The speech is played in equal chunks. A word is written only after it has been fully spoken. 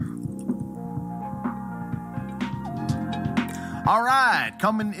All right,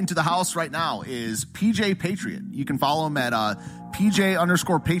 coming into the house right now is PJ Patriot. You can follow him at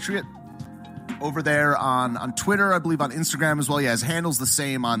PJ_Patriot over there on Twitter, I believe on Instagram as well. Yeah, his handle's the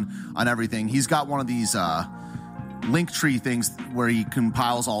same on everything. He's got one of these link tree things where he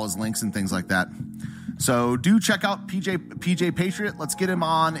compiles all his links and things like that. So do check out PJ Patriot. Let's get him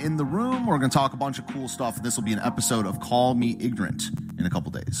on in the room. We're going to talk a bunch of cool stuff. This will be an episode of Call Me Ignorant in a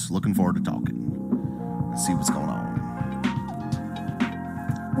couple days. Looking forward to talking. Let's see what's going on.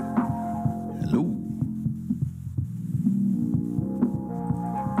 Hello.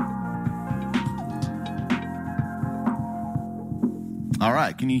 All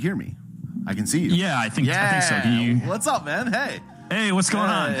right. Can you hear me? I can see you. Yeah, I think so. Can you... What's up, man? Hey, what's going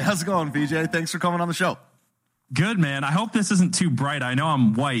on? How's it going, PJ? Thanks for coming on the show. Good, man. I hope this isn't too bright. I know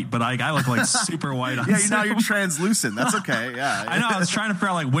I'm white, but I look like super white on Zoom. Now you're translucent. That's okay. Yeah. I know. I was trying to figure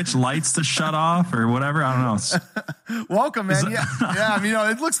out like which lights to shut off or whatever. I don't know. Welcome, man. Yeah. I mean,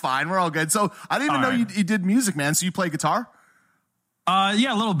 it looks fine. We're all good. So I didn't even know you did music, man. So you play guitar?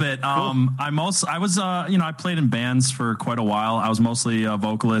 Yeah, a little bit. Cool. I played in bands for quite a while. I was mostly a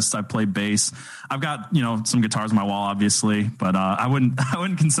vocalist. I played bass. I've got, some guitars on my wall, obviously, but I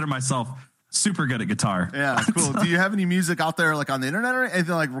wouldn't consider myself super good at guitar. Yeah, cool. Do you have any music out there like on the internet or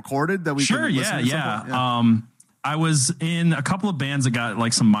anything like recorded that we can listen to? Yeah. I was in a couple of bands that got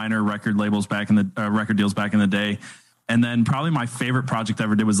like some minor record labels back in the record deals back in the day. And then probably my favorite project I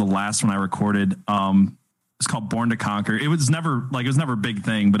ever did was the last one I recorded. It's called Born to Conquer. It was never a big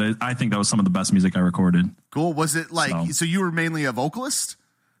thing, but I think that was some of the best music I recorded. Cool. Was it like, so you were mainly a vocalist?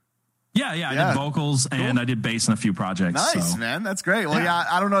 Yeah. I did vocals and I did bass in a few projects. Nice, man. That's great. Well, yeah,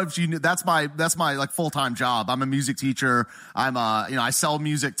 I don't know if you knew, that's my like full-time job. I'm a music teacher. I'm I sell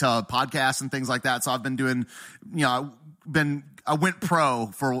music to podcasts and things like that. So I've been doing, I went pro,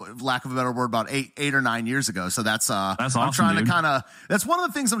 for lack of a better word, about eight or 9 years ago. So that's awesome. I'm trying to that's one of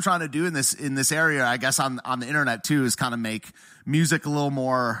the things I'm trying to do in this area, I guess, on the internet too, is kind of make music a little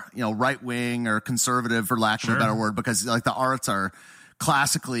more, right wing or conservative, for lack of a better word, because like the arts are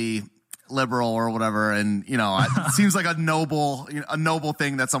classically liberal or whatever. And, it seems like a noble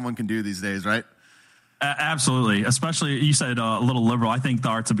thing that someone can do these days, right? Absolutely. Especially, you said a little liberal. I think the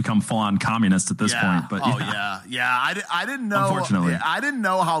arts have become full-on communist at this point. But yeah. I didn't know. Unfortunately, I didn't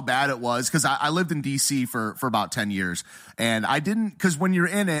know how bad it was because I lived in D.C. for about 10 years, and because when you're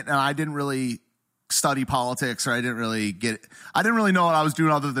in it, and I didn't really study politics, or I didn't really know what I was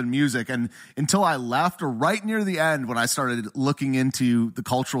doing other than music, and until I left, or right near the end when I started looking into the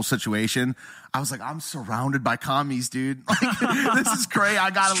cultural situation, I was like, I'm surrounded by commies, dude. Like, this is great. I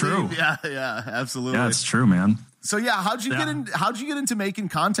gotta leave. Yeah, absolutely. Yeah, it's true, man. So how'd you get into making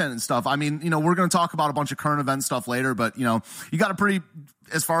content and stuff? I mean, we're going to talk about a bunch of current event stuff later, but you got a pretty,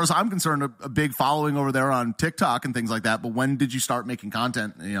 as far as I'm concerned, a big following over there on TikTok and things like that. But when did you start making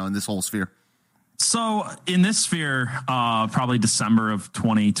content, in this whole sphere? So in this sphere, probably December of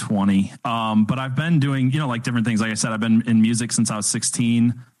 2020. But I've been doing, like different things. Like I said, I've been in music since I was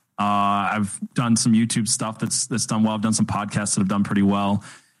 16. I've done some YouTube stuff that's done well. I've done some podcasts that have done pretty well.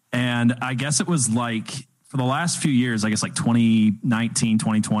 And I guess it was like for the last few years, I guess like 2019,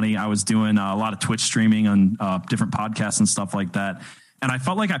 2020, I was doing a lot of Twitch streaming on different podcasts and stuff like that. And I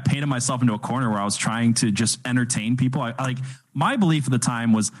felt like I painted myself into a corner where I was trying to just entertain people. My belief at the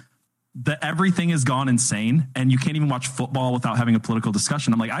time was that everything has gone insane and you can't even watch football without having a political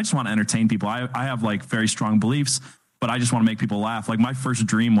discussion. I'm like, I just want to entertain people. I have like very strong beliefs, but I just want to make people laugh. Like my first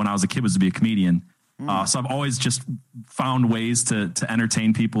dream when I was a kid was to be a comedian. So I've always just found ways to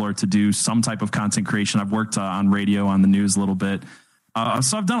entertain people or to do some type of content creation. I've worked on radio, on the news a little bit.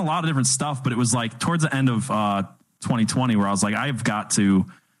 So I've done a lot of different stuff, but it was like towards the end of 2020 where I was like,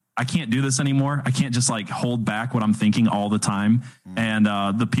 I can't do this anymore. I can't just like hold back what I'm thinking all the time. And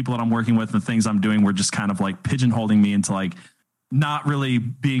the people that I'm working with, the things I'm doing were just kind of like pigeonholing me into like not really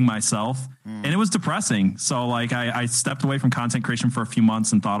being myself. And it was depressing. So like I stepped away from content creation for a few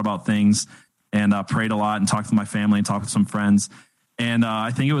months and thought about things and prayed a lot and talked to my family and talked with some friends. And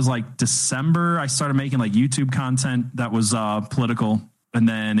I think it was like December, I started making like YouTube content that was political. And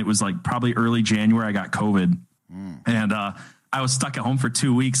then it was like probably early January, I got COVID. And I was stuck at home for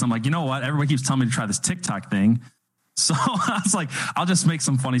 2 weeks. I'm like, you know what? Everybody keeps telling me to try this TikTok thing. So I was like, I'll just make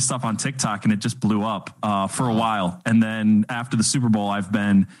some funny stuff on TikTok. And it just blew up for a while. And then after the Super Bowl, I've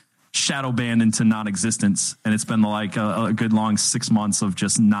been shadow banned into non-existence. And it's been like a good long 6 months of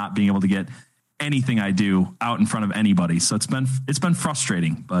just not being able to get anything I do out in front of anybody. So it's been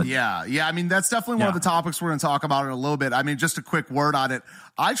frustrating, but yeah. I mean, that's definitely one of the topics we're going to talk about in a little bit. I mean, just a quick word on it.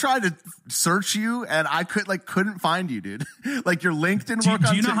 I tried to search you and I couldn't find you, dude. Like your LinkedIn work.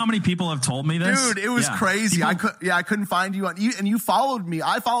 Do you know how many people have told me this? Dude, it was crazy. I couldn't find you and you followed me.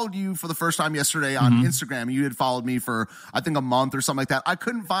 I followed you for the first time yesterday on Instagram. You had followed me for, I think, a month or something like that. I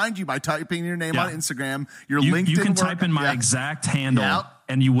couldn't find you by typing your name on Instagram. Your LinkedIn. You can type in my exact handle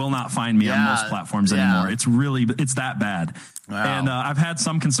and you will not find me on most platforms anymore. It's that bad. Wow. And I've had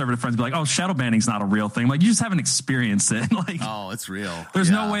some conservative friends be like, "Oh, shadow banning's not a real thing." Like, you just haven't experienced it. Like, oh, it's real. There's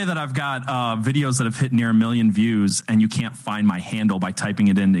no way that I've got videos that have hit near 1 million views and you can't find my handle by typing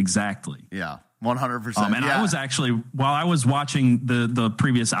it in exactly. Yeah. 100%. And I was actually, while I was watching the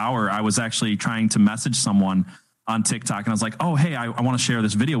previous hour, I was actually trying to message someone on TikTok and I was like, "Oh, hey, I want to share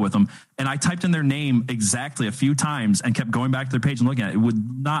this video with them." And I typed in their name exactly a few times and kept going back to their page and looking at it. It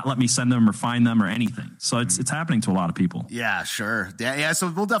would not let me send them or find them or anything. So it's happening to a lot of people. Yeah, sure. Yeah. So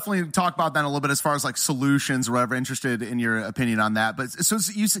we'll definitely talk about that in a little bit as far as like solutions or whatever. Interested in your opinion on that. But so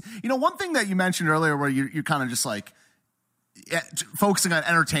one thing that you mentioned earlier where you're kind of just like focusing on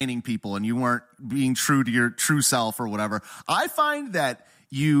entertaining people and you weren't being true to your true self or whatever. I find that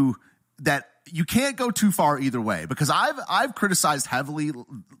you can't go too far either way, because I've criticized heavily,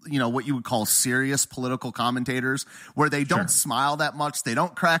 what you would call serious political commentators, where they don't smile that much. They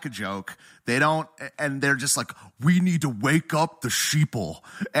don't crack a joke. They don't, and they're just like, "We need to wake up the sheeple."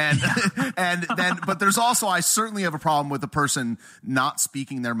 And but there's also, I certainly have a problem with the person not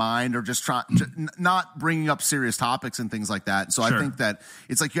speaking their mind or just not bringing up serious topics and things like that. So I think that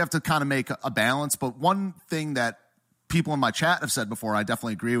it's like you have to kind of make a balance. But one thing that people in my chat have said before, I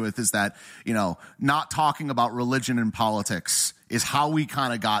definitely agree with, is that, not talking about religion and politics is how we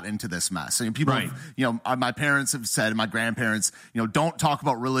kind of got into this mess. And people, my parents have said, my grandparents, don't talk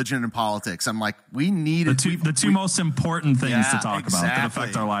about religion and politics. I'm like, we need the two most important things to talk about that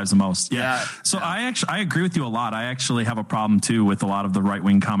affect our lives the most. So I agree with you a lot. I actually have a problem too with a lot of the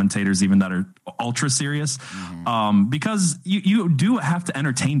right-wing commentators, even that are ultra serious, because you do have to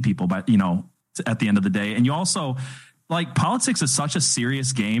entertain people, but at the end of the day, and you also, like, politics is such a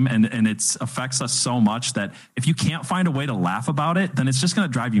serious game and it affects us so much that if you can't find a way to laugh about it, then it's just going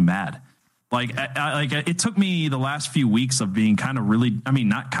to drive you mad. Like, it took me the last few weeks of being really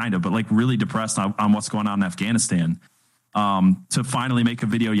depressed on what's going on in Afghanistan, to finally make a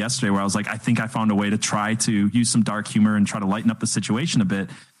video yesterday where I was like, I think I found a way to try to use some dark humor and try to lighten up the situation a bit,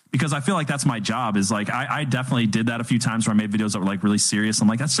 because I feel like that's my job. Is like, I definitely did that a few times where I made videos that were like really serious. I'm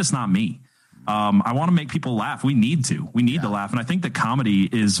like, that's just not me. I want to make people laugh. We need to laugh. And I think that comedy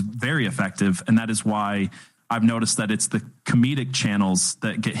is very effective. And that is why I've noticed that it's the comedic channels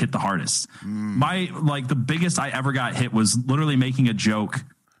that get hit the hardest. The biggest I ever got hit was literally making a joke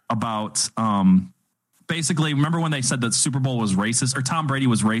about, basically, remember when they said that Super Bowl was racist, or Tom Brady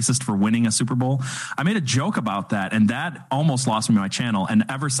was racist for winning a Super Bowl? I made a joke about that, and that almost lost me my channel. And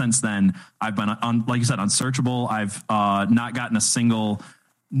ever since then, I've been, like you said, unsearchable. I've not gotten a single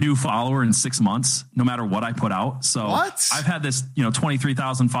new follower in 6 months, no matter what I put out. So I've had this,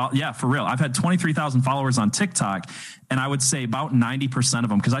 23,000 followers. Yeah, for real. I've had 23,000 followers on TikTok, and I would say about 90% of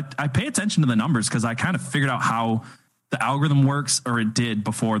them, because I pay attention to the numbers, because I kind of figured out how the algorithm works, or it did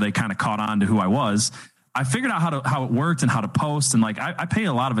before they kind of caught on to who I was. I figured out how it worked and how to post. And I pay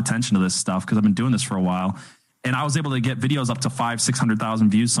a lot of attention to this stuff because I've been doing this for a while. And I was able to get videos up to 500,000-600,000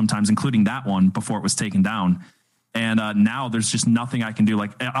 views sometimes, including that one before it was taken down. And now there's just nothing I can do.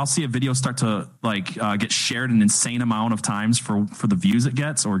 Like, I'll see a video start to get shared an insane amount of times for the views it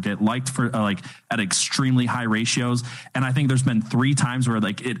gets, or get liked for at extremely high ratios. And I think there's been 3 times where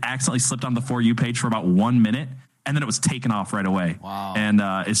it accidentally slipped on the For You page for about 1 minute, and then it was taken off right away. Wow. And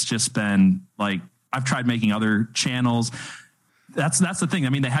it's just been I've tried making other channels. That's the thing. I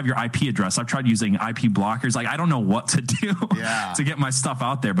mean, they have your IP address. I've tried using IP blockers. I don't know what to do to get my stuff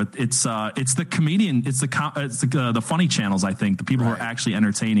out there. But it's the comedian, it's the funny channels. I think the people who are actually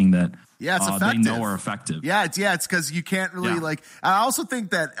entertaining that. Yeah, it's effective. They know are effective. Yeah, it's because you can't really I also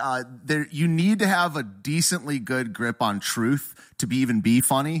think that you need to have a decently good grip on truth to even be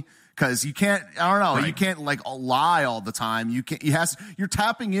funny. Because you can't, you can't lie all the time. You're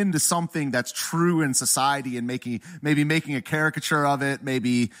tapping into something that's true in society and maybe making a caricature of it,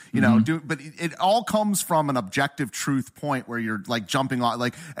 maybe, but it all comes from an objective truth point where you're jumping on,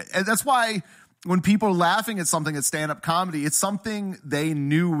 and that's why when people are laughing at something at stand-up comedy, it's something they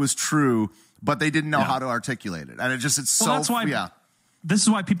knew was true, but they didn't know how to articulate it. And that's why, this is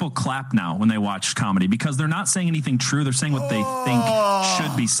why people clap now when they watch comedy, because they're not saying anything true. They're saying what they think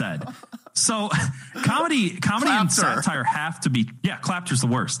should be said. So comedy and satire have to be, Clapter's the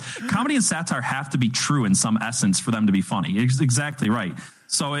worst. Comedy and satire have to be true in some essence for them to be funny. It's exactly right.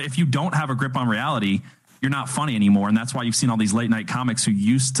 So if you don't have a grip on reality, you're not funny anymore. And that's why you've seen all these late night comics who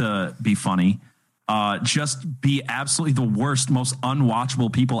used to be funny, just be absolutely the worst, most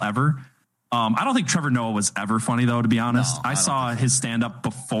unwatchable people ever. I don't think Trevor Noah was ever funny, though, to be honest. I saw his stand-up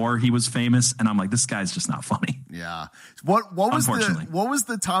before he was famous, and I'm like, this guy's just not funny. Yeah. What was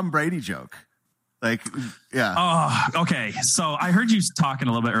the Tom Brady joke? Like, yeah. Oh, okay. So I heard you talking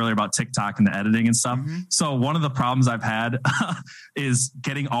a little bit earlier about TikTok and the editing and stuff. Mm-hmm. So one of the problems I've had is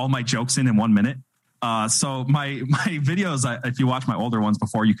getting all my jokes in 1 minute. So my videos, if you watch my older ones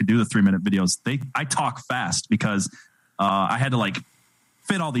before you could do the 3-minute videos, I talk fast because I had to like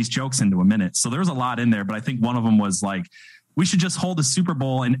fit all these jokes into a minute. So there's a lot in there, but I think one of them was like, we should just hold a Super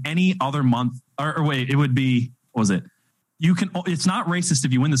Bowl in any other month or wait, it would be, what was it? It's not racist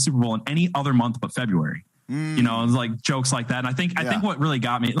if you win the Super Bowl in any other month but February. You know, like jokes like that. And I think what really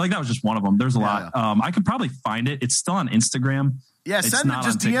got me, like that was just one of them. There's a lot. I could probably find it. It's still on Instagram. Yeah, send it.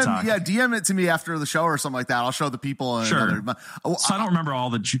 Just DM it to me after the show or something like that. I'll show the people. Sure. So I don't remember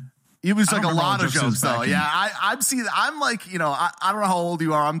all the. It was like a lot of jokes though. Yeah, I'm like, you know, I don't know how old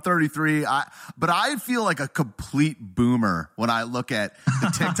you are. I'm 33. But I feel like a complete boomer when I look at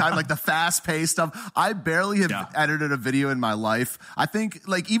the TikTok, like the fast paced stuff. I barely have edited a video in my life. I think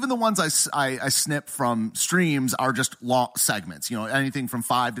like even the ones I snip from streams are just long segments, you know, anything from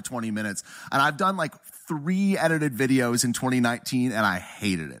 5 to 20 minutes. And I've done like 3 edited videos in 2019 and I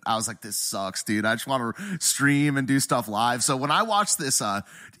hated it. I was like, this sucks, dude. I just want to stream and do stuff live. So when I watch this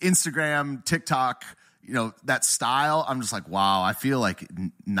Instagram, TikTok, you know, that style, I'm just like, wow, I feel like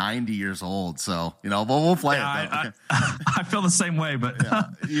 90 years old. So, you know, we'll play it. I feel the same way, but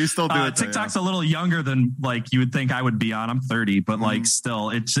you still do it. TikTok's a little younger than like you would think I would be on. I'm 30, but like still,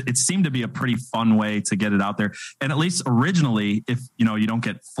 it seemed to be a pretty fun way to get it out there. And at least originally, if you know, you don't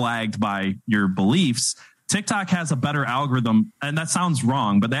get flagged by your beliefs, TikTok has a better algorithm, and that sounds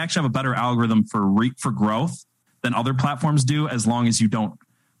wrong, but they actually have a better algorithm for growth than other platforms do, as long as you don't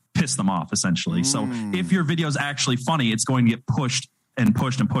piss them off, essentially. So if your video is actually funny, it's going to get pushed and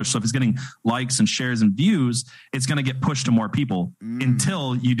pushed and pushed. So if it's getting likes and shares and views, it's going to get pushed to more people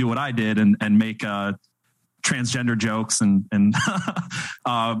until you do what I did and make transgender jokes and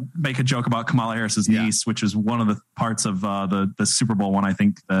make a joke about Kamala Harris's niece, which is one of the parts of the Super Bowl one, I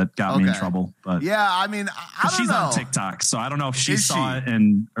think, that got me in trouble. But yeah, I mean, she's on TikTok, so I don't know if she saw it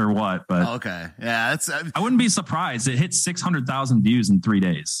or what. But yeah, I wouldn't be surprised. It hit 600,000 views in 3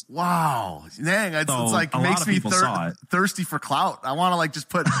 days. Wow, dang! It's like makes me thirsty for clout. I want to like just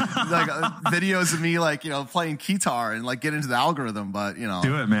put like videos of me like, you know, playing guitar and like get into the algorithm. But you know,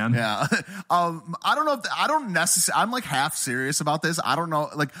 do it, man. Yeah, I don't know if I don't necessarily. I'm like half serious about this. I don't know.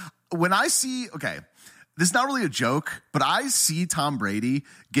 Like when I see, this is not really a joke, but I see Tom Brady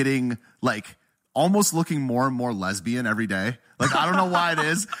getting like almost looking more and more lesbian every day. Like, I don't know why it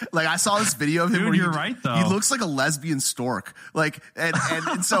is. Like, I saw this video of him where you're right, though. He looks like a lesbian stork. Like,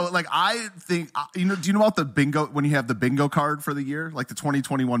 and so like, I think, you know, do you know about the bingo, when you have the bingo card for the year, like the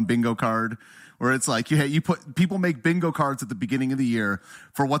 2021 bingo card, where it's like people make bingo cards at the beginning of the year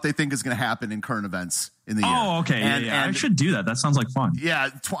for what they think is going to happen in current events in the year. Oh, okay. And I should do that. That sounds like fun. Yeah.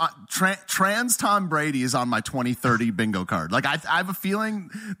 Trans Tom Brady is on my 2030 bingo card. Like I have a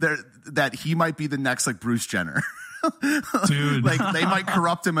feeling that he might be the next like Bruce Jenner. Dude. Like they might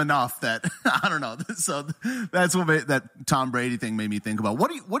corrupt him enough that I don't know. So that's what that Tom Brady thing made me think about.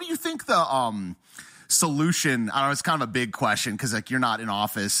 What do you think the solution? I don't know, it's kind of a big question because like you're not in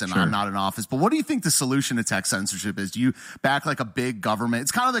office and I'm not in office, but what do you think the solution to tech censorship is? Do you back like a big government?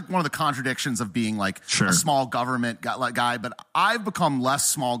 It's kind of like one of the contradictions of being like a small government guy, but I've become less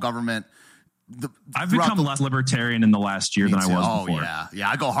small government. I've become less libertarian in the last year than I was before. Yeah,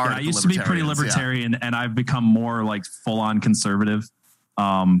 I go hard. I used to be pretty libertarian, and I've become more like full-on conservative,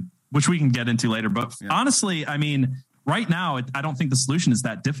 which we can get into later. But honestly, I mean, right now, I don't think the solution is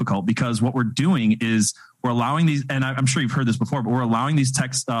that difficult, because what we're doing is we're allowing these, and I'm sure you've heard this before, but we're allowing these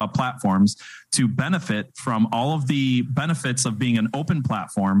tech platforms to benefit from all of the benefits of being an open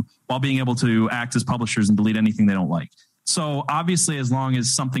platform while being able to act as publishers and delete anything they don't like. So obviously, as long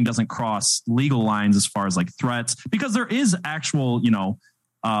as something doesn't cross legal lines as far as like threats, because there is actual, you know,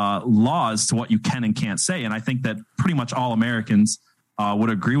 laws to what you can and can't say. And I think that pretty much all Americans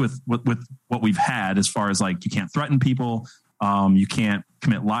would agree with what we've had as far as like, you can't threaten people, you can't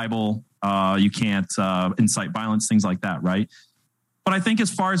commit libel, you can't incite violence, things like that. Right. But I think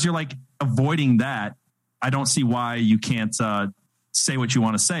as far as you're like avoiding that, I don't see why you can't say what you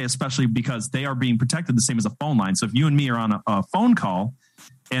want to say, especially because they are being protected the same as a phone line. So if you and me are on a phone call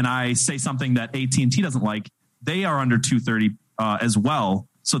and I say something that AT&T doesn't like, they are under 230 as well.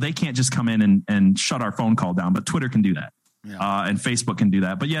 So they can't just come in and shut our phone call down, but Twitter can do that. Yeah. And Facebook can do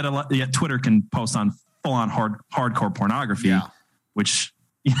that. But yet Twitter can post on full on hardcore pornography, which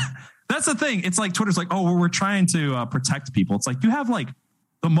that's the thing. It's like Twitter's like, oh, we're trying to protect people. It's like you have like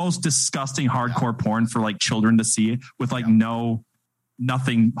the most disgusting hardcore porn for like children to see with like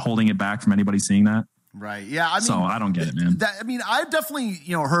nothing holding it back from anybody seeing that. Right. Yeah. I mean, so I don't get it, man. I've definitely,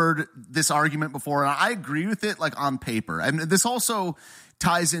 heard this argument before, and I agree with it like on paper. And this also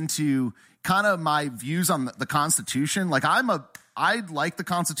ties into kind of my views on the Constitution. Like I like the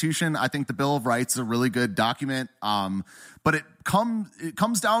Constitution. I think the Bill of Rights is a really good document. But it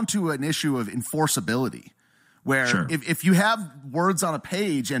comes down to an issue of enforceability, where if you have words on a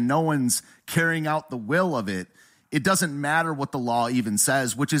page and no one's carrying out the will of it, it doesn't matter what the law even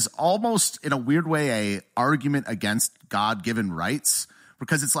says, which is almost in a weird way a argument against God-given rights,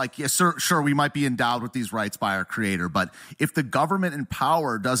 because it's like, yes, sure, we might be endowed with these rights by our creator, but if the government in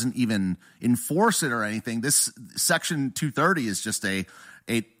power doesn't even enforce it or anything, this section 230 is just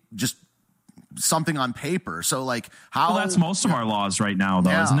just something on paper. So like how that's most of our laws right now,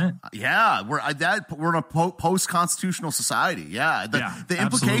 though, isn't it? Yeah, we're in a post-constitutional society. The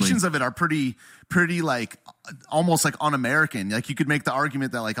implications of it are pretty like almost like un-American. Like you could make the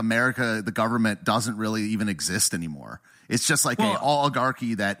argument that like America, the government doesn't really even exist anymore. It's just like an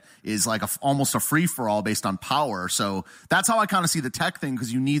oligarchy that is like almost a free-for-all based on power. So that's how I kind of see the tech thing,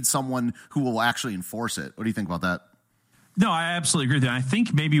 because you need someone who will actually enforce it. What do you think about that? No, I absolutely agree with you. I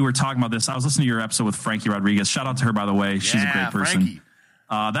think maybe we're talking about this. I was listening to your episode with Frankie Rodriguez. Shout out to her, by the way. She's a great person.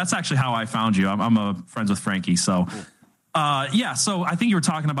 That's actually how I found you. I'm friends with Frankie. So, cool. So I think you were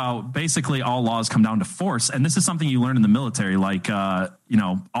talking about basically all laws come down to force. And this is something you learn in the military. Like, I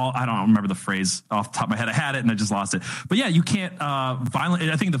don't remember the phrase off the top of my head. I had it and I just lost it. But yeah, you can't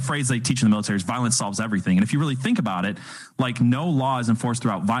I think the phrase they teach in the military is violence solves everything. And if you really think about it, like no law is enforced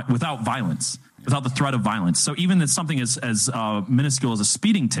without violence. Without the threat of violence. So even if something as minuscule as a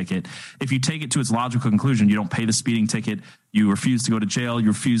speeding ticket, if you take it to its logical conclusion, you don't pay the speeding ticket, you refuse to go to jail, you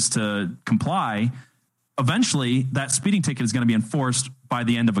refuse to comply, eventually that speeding ticket is going to be enforced by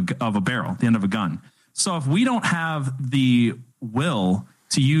the end of a barrel, the end of a gun. So if we don't have the will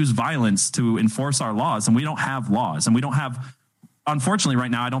to use violence to enforce our laws, and we don't have laws, and we don't have, unfortunately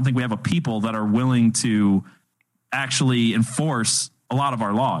right now, I don't think we have a people that are willing to actually enforce a lot of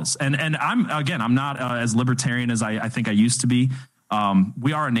our laws. And I'm not as libertarian as I think I used to be.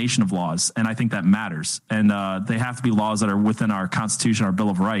 We are a nation of laws, and I think that matters. And they have to be laws that are within our Constitution, our Bill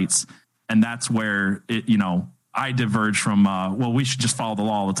of Rights. And that's where I diverge from, we should just follow the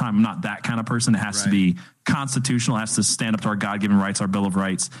law all the time. I'm not that kind of person. It has to be constitutional. It has to stand up to our God-given rights, our Bill of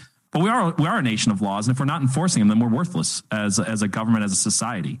Rights. But we are a nation of laws. And if we're not enforcing them, then we're worthless as a government, as a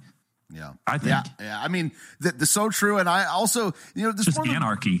society. Yeah, I think. Yeah. I mean, the so true. And I also, this just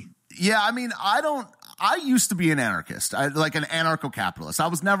anarchy. Yeah. I mean, I used to be an anarchist, like an anarcho-capitalist. I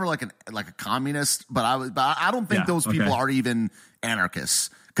was never like a communist, but I don't think those people are even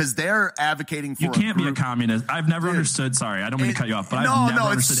anarchists, because they're advocating for. You can't be a communist. I've never understood. Sorry, I don't mean to cut you off, but I've never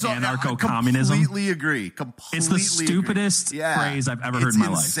understood anarcho-communism. Completely agree. It's the stupidest phrase I've ever heard in my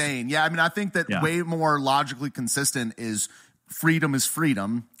life. It's insane. Yeah, I mean, I think that way more logically consistent is freedom is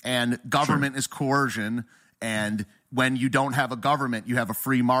freedom and government is coercion. And when you don't have a government, you have a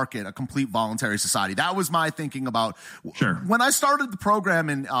free market, a complete voluntary society. That was my thinking about when I started the program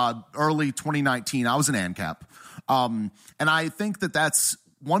in early 2019. I was an ANCAP. And I think that that's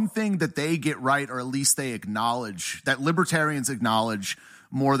one thing that they get right, or at least they acknowledge, that libertarians acknowledge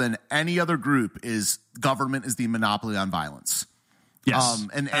more than any other group, is government is the monopoly on violence. Yes,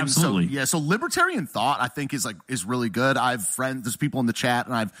 absolutely. So libertarian thought, I think, is really good. I have friends, there's people in the chat,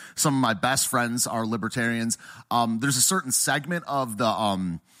 and some of my best friends are libertarians. There's a certain segment of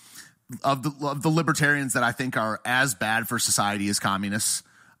the libertarians that I think are as bad for society as communists.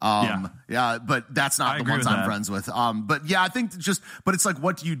 But that's not the ones I'm friends with. But yeah, I think but it's like,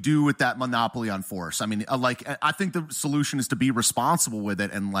 what do you do with that monopoly on force? I mean, I think the solution is to be responsible with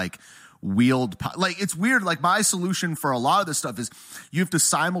it and wield, it's weird. Like, my solution for a lot of this stuff is you have to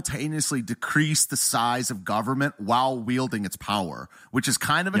simultaneously decrease the size of government while wielding its power, which is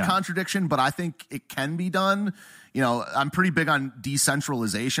kind of a contradiction, but I think it can be done. I'm pretty big on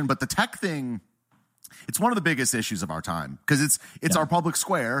decentralization, but the tech thing, it's one of the biggest issues of our time, because it's our public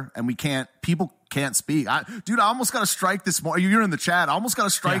square, and people can't speak. I almost got a strike this morning. You're in the chat. I almost got a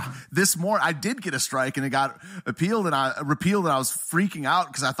strike this morning. I did get a strike, and it got repealed, and I was freaking out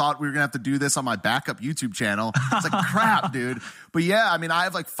because I thought we were gonna have to do this on my backup YouTube channel. It's like, crap, dude. But yeah, I mean, I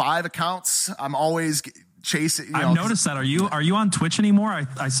have 5 accounts. I'm always chasing. I've noticed that. Are you on Twitch anymore?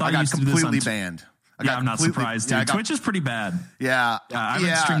 I saw you used to do this completely banned. I'm not surprised, dude. Twitch is pretty bad. Yeah. I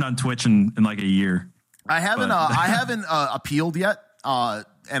haven't streamed on Twitch in like a year. I haven't appealed yet.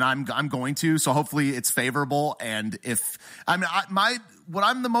 And I'm going to, so hopefully it's favorable. And if what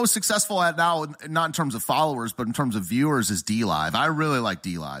I'm the most successful at now, not in terms of followers, but in terms of viewers, is DLive. I really like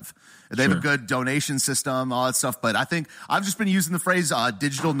DLive. They have a good donation system, all that stuff. But I think I've just been using the phrase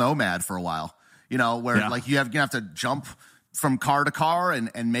digital nomad for a while. Where like you have to jump from car to car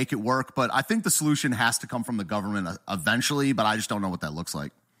and make it work. But I think the solution has to come from the government eventually. But I just don't know what that looks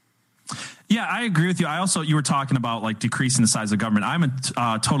like. Yeah, I agree with you. You were talking about like decreasing the size of government.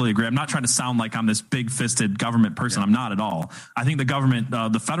 Totally agree. I'm not trying to sound like I'm this big fisted government person. Yeah. I'm not at all. I think the government,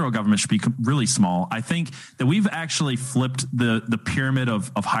 the federal government should be really small. I think that we've actually flipped the pyramid of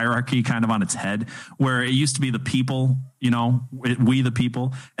hierarchy kind of on its head, where it used to be the people, we the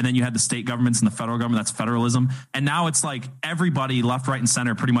people, and then you had the state governments and the federal government. That's federalism. And now it's like everybody left, right, and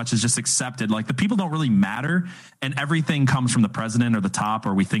center pretty much is just accepted. Like the people don't really matter, and everything comes from the president or the top,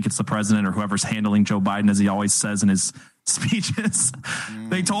 or we think it's the president or whoever's handling Joe Biden, as he always says in his speeches.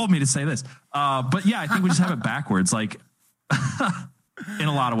 They told me to say this. But yeah, I think we just have it backwards. Like in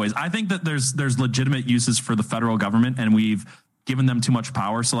a lot of ways, I think that there's legitimate uses for the federal government, and we've given them too much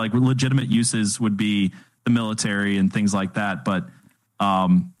power. So like legitimate uses would be the military and things like that. But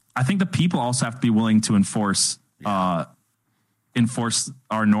I think the people also have to be willing to enforce our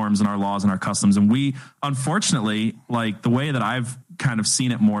norms and our laws and our customs. And we, unfortunately, like the way that I've kind of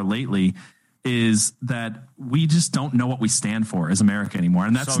seen it more lately is that we just don't know what we stand for as America anymore.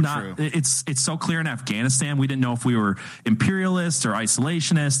 And that's true. It's so clear in Afghanistan. We didn't know if we were imperialist or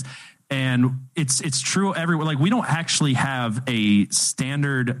isolationist. And it's true everywhere. Like we don't actually have a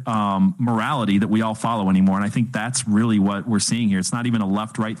standard morality that we all follow anymore. And I think that's really what we're seeing here. It's not even a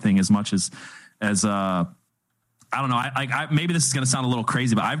left-right thing as much as I don't know. I maybe this is going to sound a little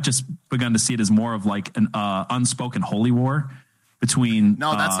crazy, but I've just begun to see it as more of like an unspoken holy war between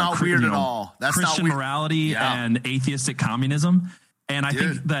that's not weird at all. That's Christian not weird. morality and atheistic communism. And I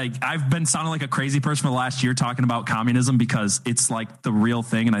think like I've been sounding like a crazy person for the last year talking about communism because it's like the real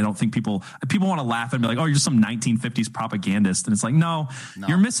thing. And I don't think people want to laugh and be like, oh, you're just some 1950s propagandist. And it's like, no,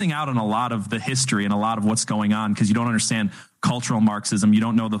 you're missing out on a lot of the history and a lot of what's going on because you don't understand cultural Marxism. You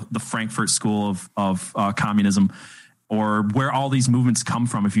don't know the Frankfurt School of communism or where all these movements come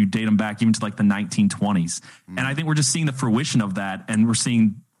from if you date them back even to like the 1920s. And I think we're just seeing the fruition of that. And we're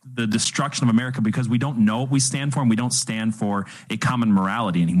seeing the destruction of America because we don't know what we stand for and we don't stand for a common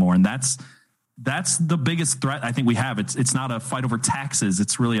morality anymore. And that's the biggest threat I think we have. It's not a fight over taxes.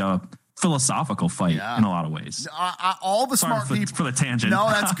 It's really a philosophical fight in a lot of ways. All the smart people for the tangent. No,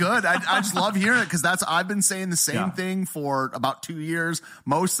 that's good. I just love hearing it because I've been saying the same thing for about 2 years.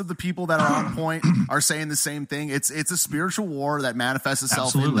 Most of the people that are on point are saying the same thing. It's a spiritual war that manifests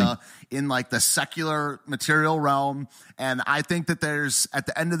itself in like the secular material realm. And I think that at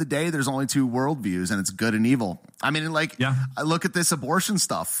the end of the day, there's only two worldviews, and it's good and evil. I mean, I look at this abortion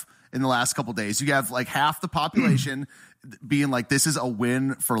stuff in the last couple of days. You have like half the population being like, this is a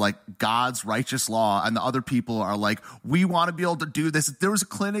win for like God's righteous law. And the other people are like, we want to be able to do this. There was a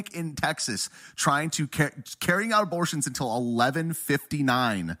clinic in Texas trying to carrying out abortions until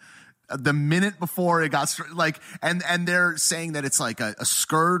 11:59. The minute before it got and they're saying that it's like a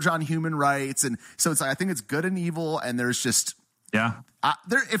scourge on human rights. And so it's like, I think it's good and evil. And there's just,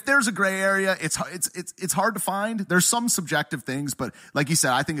 if there's a gray area, it's hard to find. There's some subjective things, but like you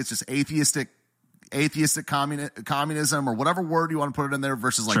said, I think it's just atheistic communism or whatever word you want to put it in there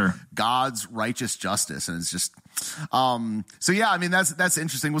versus like God's righteous justice. And it's just, so yeah, I mean, that's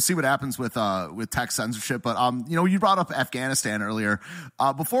interesting. We'll see what happens with tech censorship, but, you brought up Afghanistan earlier.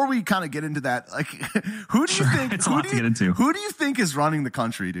 Before we kind of get into that, like, who do you think, it's a lot to get into. Who do you think is running the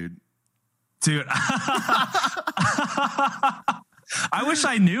country, dude? Dude. I wish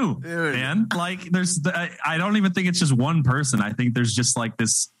I knew, man. Like I don't even think it's just one person. I think there's just like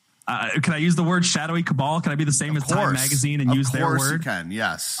this, can I use the word shadowy cabal? Can I be the same as Time Magazine and use their word? Of course you can,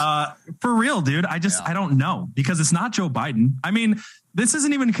 yes. For real, dude. I don't know because it's not Joe Biden. I mean, this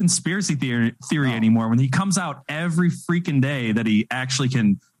isn't even conspiracy theory anymore. When he comes out every freaking day that he actually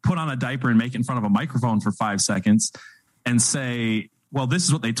can put on a diaper and make it in front of a microphone for 5 seconds and say, well, this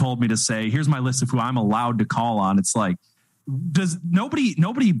is what they told me to say. Here's my list of who I'm allowed to call on. It's like,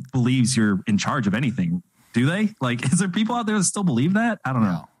 nobody believes you're in charge of anything, do they? Like, is there people out there that still believe that? I don't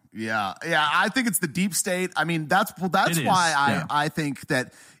know. Yeah. I think it's the deep state. I mean, that's why I think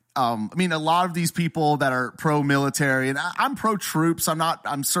that, a lot of these people that are pro-military, and I'm pro-troops.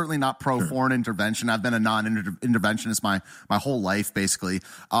 I'm certainly not pro-foreign intervention. I've been a non-interventionist my whole life, basically.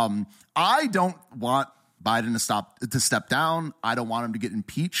 I don't want Biden to step down. I don't want him to get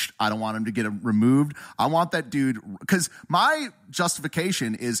impeached. I don't want him to get removed. I want that dude, because my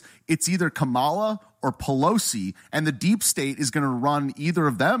justification is it's either Kamala or Pelosi, and the deep state is going to run either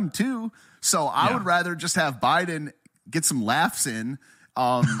of them too. So I would rather just have Biden get some laughs in.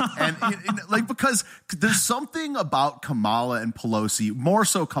 And like, because there's something about Kamala and Pelosi, more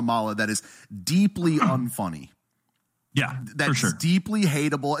so Kamala, that is deeply unfunny. Yeah, that's for sure. Deeply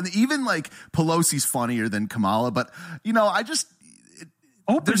hateable. And even like Pelosi's funnier than Kamala, but I just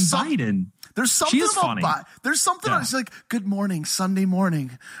Biden. There's something about funny. There's something it's like, good morning, Sunday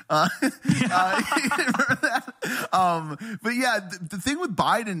morning. But yeah, the thing with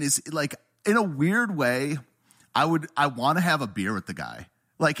Biden is, like, in a weird way, I want to have a beer with the guy.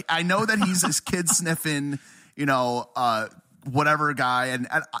 Like, I know that he's this kid sniffing, whatever guy, and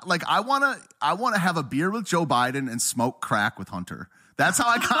like I want to have a beer with Joe Biden and smoke crack with Hunter. That's how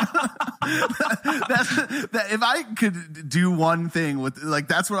I that if I could do one thing with, like,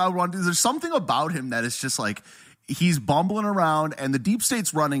 that's what I would want to do. There's something about him that is just like, he's bumbling around and the deep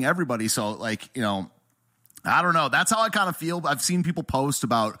state's running everybody. So, like, I don't know. That's how I kind of feel. I've seen people post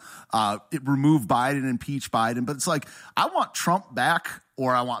about remove Biden, impeach Biden, but it's like, I want Trump back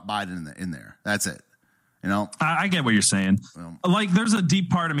or I want Biden in there. That's it. I get what you're saying. Like, there's a deep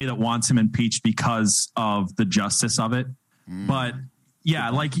part of me that wants him impeached because of the justice of it. But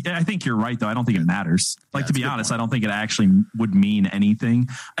yeah, like, I think you're right, though. I don't think it matters. Like, to be honest, I don't think it actually would mean anything.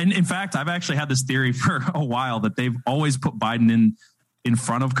 And in fact, I've actually had this theory for a while that they've always put Biden in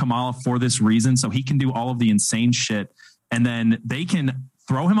front of Kamala for this reason, so he can do all of the insane shit, and then they can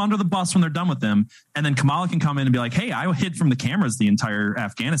throw him under the bus when they're done with him, and then Kamala can come in and be like, hey, I hid from the cameras the entire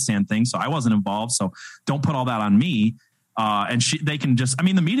Afghanistan thing, so I wasn't involved, so don't put all that on me. And they can just, I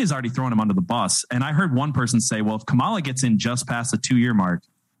mean, the media's already throwing him under the bus. And I heard one person say, well, if Kamala gets in just past the 2-year mark,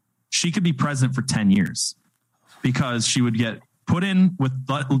 she could be president for 10 years because she would get put in with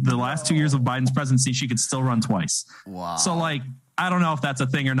the last 2 years of Biden's presidency. She could still run twice. Wow. So, like, I don't know if that's a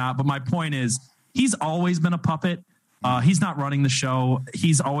thing or not, but my point is, he's always been a puppet. He's not running the show.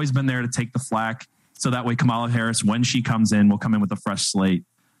 He's always been there to take the flack. So that way Kamala Harris, when she comes in, will come in with a fresh slate.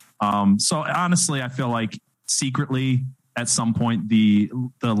 So honestly, I feel like secretly at some point, the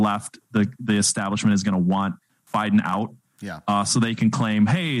left, the establishment is going to want Biden out. Yeah. So they can claim,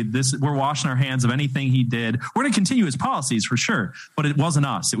 hey, we're washing our hands of anything he did. We're going to continue his policies for sure, but it wasn't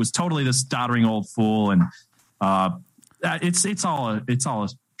us. It was totally this doddering old fool. And it's all a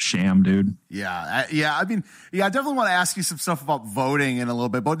sham, dude. Yeah. I mean, I definitely want to ask you some stuff about voting in a little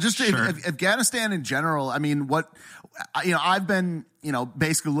bit, but just sure. Afghanistan in general. I mean, I've been,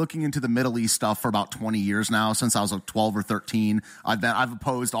 basically looking into the Middle East stuff for about 20 years now, since I was like 12 or 13. I've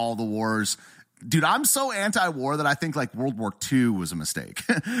opposed all the wars. Dude, I'm so anti-war that I think like World War II was a mistake.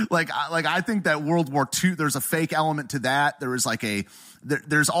 I think that World War II, there's a fake element to that.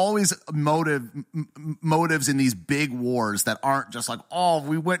 There's always motives in these big wars that aren't just like, oh,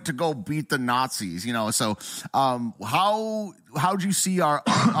 we went to go beat the Nazis, So, how'd you see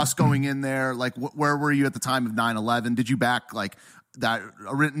us going in there? Like, where were you at the time of 9/11? Did you back like that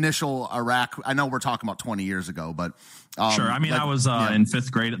initial Iraq? I know we're talking about 20 years ago, but sure. I mean, I was in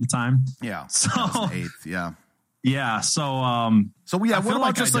 5th grade at the time. Yeah. So 8th. Yeah. Yeah. So, what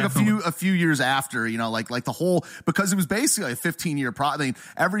about just like a few years after, like the whole, because it was basically a 15-year I mean,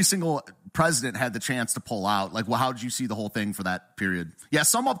 every single president had the chance to pull out. Like, well, how did you see the whole thing for that period? Yeah.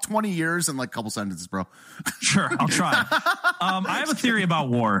 Sum up 20 years in like a couple sentences, bro. Sure. I'll try. I have a theory about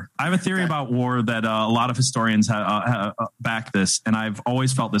war. That a lot of historians back this. And I've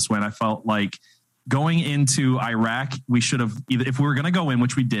always felt this way. And I felt like going into Iraq, we should have either, if we were going to go in,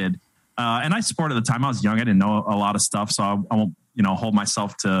 which we did, and I supported at the time. I was young. I didn't know a lot of stuff. So I won't, hold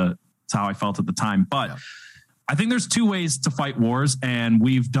myself to how I felt at the time. But yeah. I think there's 2 ways to fight wars, and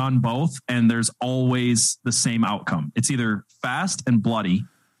we've done both. And there's always the same outcome. It's either fast and bloody,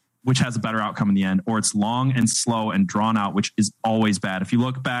 which has a better outcome in the end, or it's long and slow and drawn out, which is always bad. If you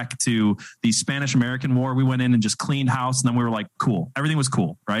look back to the Spanish-American War, we went in and just cleaned house. And then we were like, cool. Everything was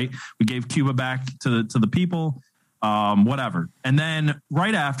cool, right? We gave Cuba back to the people. Whatever. And then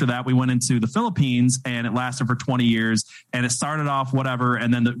right after that, we went into the Philippines, and it lasted for 20 years, and it started off whatever.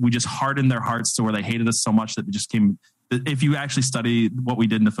 And then we just hardened their hearts to where they hated us so much that it just came. If you actually study what we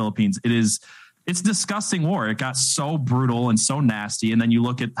did in the Philippines, it's a disgusting war. It got so brutal and so nasty. And then you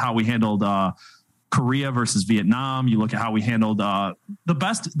look at how we handled, Korea versus Vietnam. You look at how we handled, the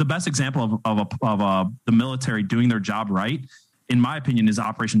best example of the military doing their job right, in my opinion, is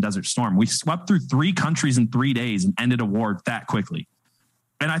Operation Desert Storm. We swept through 3 countries in 3 days and ended a war that quickly.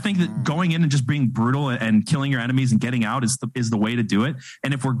 And I think that going in and just being brutal and killing your enemies and getting out is the way to do it.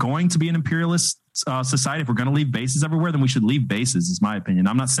 And if we're going to be an imperialist society, if we're going to leave bases everywhere, then we should leave bases, is my opinion.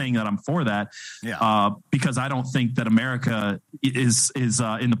 I'm not saying that I'm for that, because I don't think that America is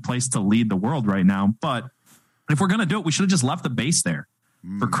in the place to lead the world right now. But if we're going to do it, we should have just left the base there,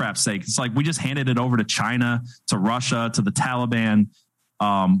 for crap's sake. It's like we just handed it over to China, to Russia, to the Taliban.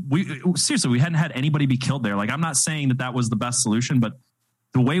 We hadn't had anybody be killed there. Like, I'm not saying that was the best solution, but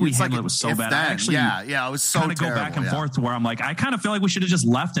the way we handled it was so bad. I actually, it was so kind of go back and forth to where I'm like, I kind of feel like we should have just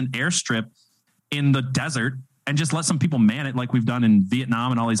left an airstrip in the desert and just let some people man it, like we've done in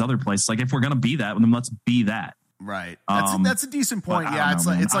Vietnam and all these other places. Like, if we're going to be that, then let's be that. Right. That's a decent point. Yeah, it's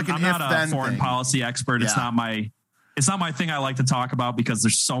like an I'm not a foreign policy expert. It's not my thing I like to talk about because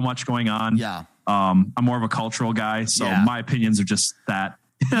there's so much going on. Yeah. I'm more of a cultural guy, so my opinions are just that.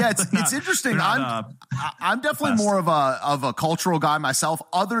 Yeah, it's interesting. I'm definitely more of a cultural guy myself,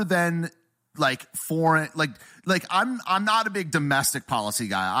 other than like foreign, like I'm not a big domestic policy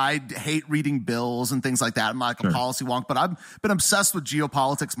guy. I hate reading bills and things like that. I'm like a policy wonk, but I've been obsessed with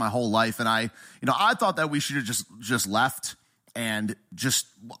geopolitics my whole life, and I thought that we should have just left and just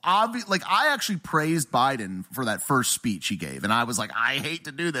like I actually praised Biden for that first speech he gave, and I was like, I hate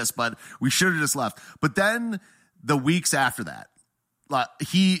to do this, but we should have just left. But then the weeks after that,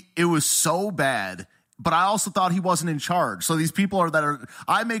 it was so bad, but I also thought he wasn't in charge. So these people I've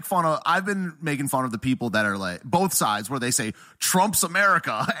been making fun of the people that are like both sides, where they say Trump's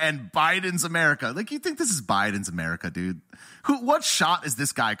America and Biden's America. Like, you think this is Biden's America, dude? What shot is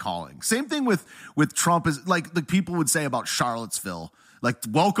this guy calling? Same thing with Trump, is like the people would say about Charlottesville, like,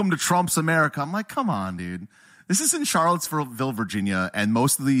 welcome to Trump's America. I'm like, come on, dude. This is in Charlottesville, Virginia, and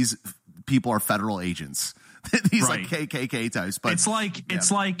most of these people are federal agents. These like KKK types, but it's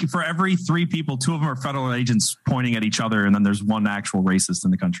like for every 3 people, 2 of them are federal agents pointing at each other, and then there's one actual racist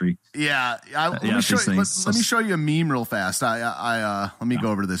in the country. Yeah, let me show you a meme real fast. Let me go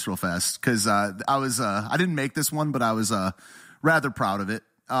over to this real fast, because I didn't make this one, but I was rather proud of it.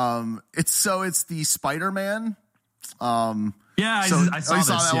 It's the Spider-Man. Yeah, I saw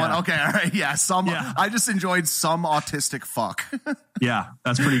that one. Okay, all right. Yeah, I just enjoyed some autistic fuck. Yeah,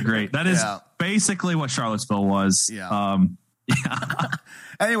 that's pretty great. That is basically what Charlottesville was. Yeah.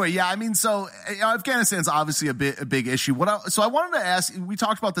 Anyway, I mean, so Afghanistan's obviously a big issue. So I wanted to ask. We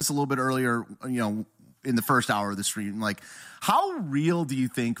talked about this a little bit earlier, in the first hour of the stream. Like, how real do you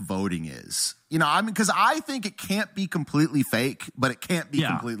think voting is? I mean, because I think it can't be completely fake, but it can't be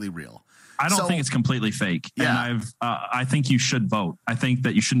completely real. I don't think it's completely fake. Yeah. And I think you should vote. I think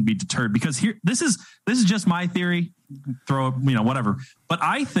that you shouldn't be deterred, because this is just my theory. Throw it, whatever. But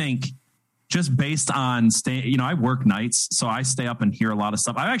I think, just based on I work nights, so I stay up and hear a lot of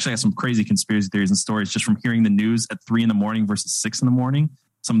stuff. I actually have some crazy conspiracy theories and stories just from hearing the news at 3 a.m. versus 6 a.m.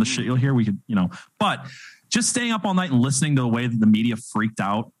 Some of the shit you'll hear, but just staying up all night and listening to the way that the media freaked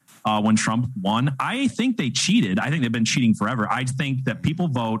out when Trump won. I think they cheated. I think they've been cheating forever. I think that people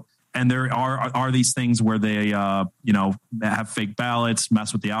vote, and there are these things where they, have fake ballots,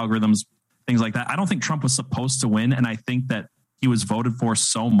 mess with the algorithms, things like that. I don't think Trump was supposed to win, and I think that he was voted for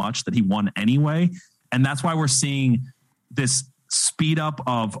so much that he won anyway. And that's why we're seeing this speed up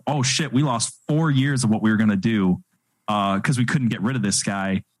of, oh shit, we lost 4 years of what we were going to do because we couldn't get rid of this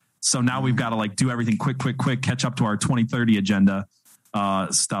guy. So now we've got to do everything quick, catch up to our 2030 agenda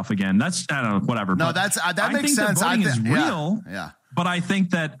stuff again. That's, I don't know, whatever. No, that makes sense. I think is real. Yeah. But I think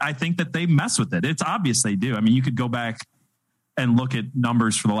that they mess with it. It's obvious they do. I mean, you could go back and look at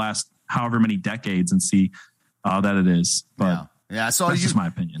numbers for the last however many decades and see that it is. But yeah. So that's just my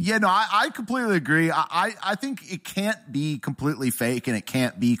opinion. Yeah, no, I completely agree. I think it can't be completely fake, and it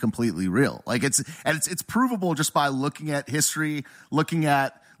can't be completely real. Like, it's provable just by looking at history, looking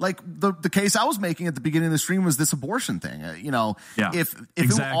at, like, the case I was making at the beginning of the stream was this abortion thing. If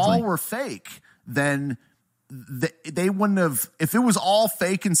exactly. It all were fake, then they wouldn't have. If it was all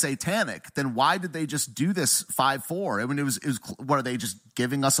fake and satanic, then why did they just do this 5-4? I mean, it was. What, are they just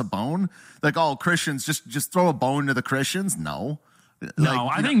giving us a bone? Like, oh, Christians, just throw a bone to the Christians? No.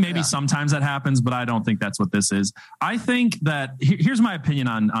 I think maybe sometimes that happens, but I don't think that's what this is. I think that here's my opinion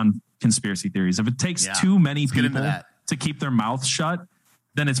on conspiracy theories. If it takes too many people to keep their mouths shut,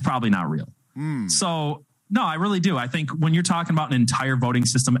 then it's probably not real. So no, I really do. I think when you're talking about an entire voting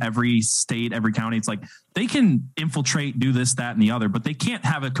system, every state, every county, it's like they can infiltrate, do this, that, and the other, but they can't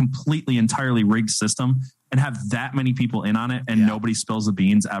have a completely entirely rigged system and have that many people in on it and nobody spills the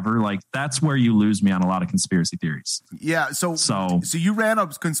beans ever. Like, that's where you lose me on a lot of conspiracy theories. Yeah. So you ran a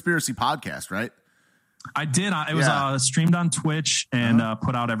conspiracy podcast, right? I did. It was streamed on Twitch and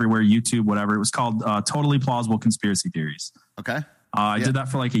put out everywhere, YouTube, whatever. It was called Totally Plausible Conspiracy Theories. Okay. I did that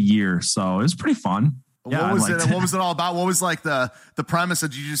for like a year, so it was pretty fun. What was it? What was it all about? What was like the premise?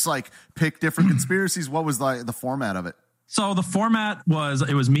 Did you just like pick different conspiracies? What was like the format of it? So the format was,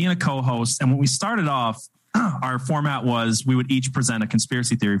 it was me and a co-host. And when we started off, our format was we would each present a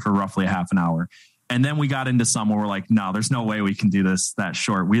conspiracy theory for roughly a half an hour. And then we got into some where we're like, no, there's no way we can do this that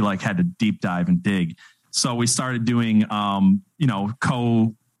short. We like had to deep dive and dig. So we started doing,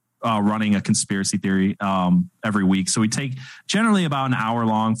 running a conspiracy theory every week. So we take generally about an hour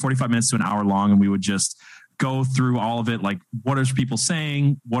long, 45 minutes to an hour long, and we would just go through all of it. Like, what are people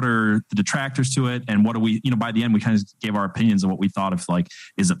saying? What are the detractors to it? And what do we, by the end, we kind of gave our opinions of what we thought of, like,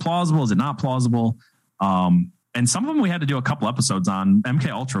 is it plausible? Is it not plausible? And some of them we had to do a couple episodes on. MK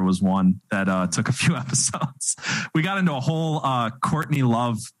Ultra was one that took a few episodes. We got into a whole Courtney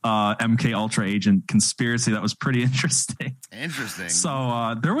Love MK Ultra agent conspiracy that was pretty interesting. Interesting.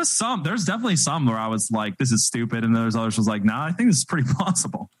 So there's definitely some where I was like, this is stupid. And there's others was like, nah, I think this is pretty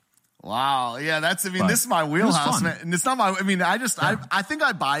plausible. Wow. Yeah, this is my wheelhouse, man. And it's not I think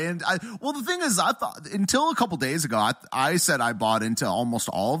I buy in. The thing is, I thought until a couple days ago, I said I bought into almost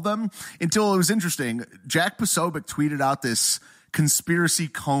all of them until it was interesting. Jack Posobiec tweeted out this conspiracy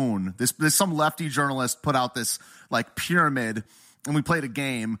cone. This some lefty journalist put out this like pyramid, and we played a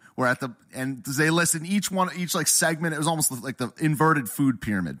game where and they listed each like segment. It was almost like the inverted food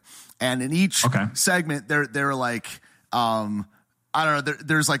pyramid. And in each segment, they're like, I don't know.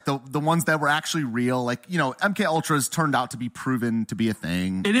 There's like the ones that were actually real, like, MK Ultras turned out to be proven to be a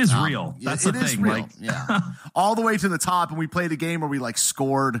thing. It is real. That's the thing. Real. Yeah, all the way to the top. And we played a game where we like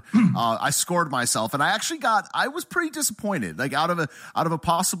scored. I scored myself, and I was pretty disappointed. Like out of a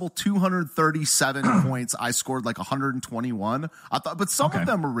possible 237 points, I scored like 121. I thought, but some of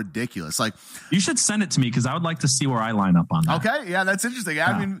them were ridiculous. Like, you should send it to me because I would like to see where I line up on that. Okay, yeah, that's interesting.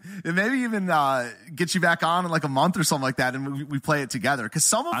 I mean, maybe even get you back on in like a month or something like that, and we play it together, because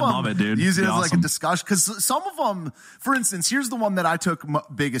some of them love it, dude. Use it as like a discussion, because some of them, for instance, here's the one that I took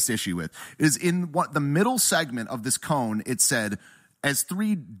biggest issue with, is in the middle segment of this cone. It said as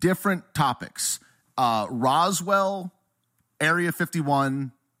 3 different topics: Roswell, Area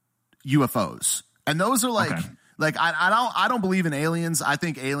 51, UFOs, and those are like like I don't believe in aliens. I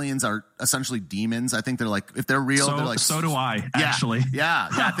think aliens are essentially demons. I think they're like, if they're real, they're like, so do I actually. Yeah,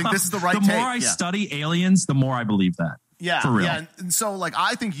 I think this is the right the more I study aliens, the more I believe that. Yeah, for real. Yeah, and so like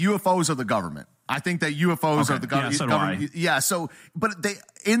I think UFOs are the government. I think that UFOs are the government. Yeah, so do I. Yeah, so but they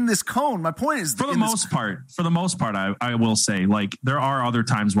in this cone. My point is, for the most part, I will say, like, there are other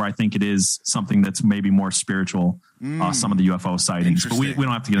times where I think it is something that's maybe more spiritual. Some of the UFO sightings, but we don't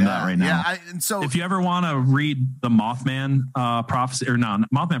have to get into that right now. Yeah, and so if you ever want to read the Mothman prophecy, or no,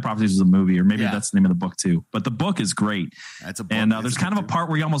 Mothman Prophecies is a movie, or maybe that's the name of the book too. But the book is great. That's a book. And there's kind of a part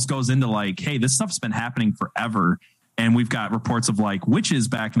where he almost goes into like, hey, this stuff's been happening forever. And we've got reports of like witches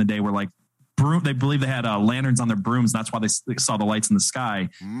back in the day where like they believe they had lanterns on their brooms. And that's why they saw the lights in the sky.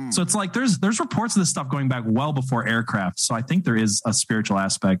 So it's like there's reports of this stuff going back well before aircraft. So I think there is a spiritual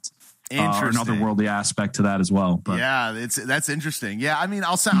aspect, or an otherworldly aspect to that as well. But yeah, that's interesting. Yeah, I mean,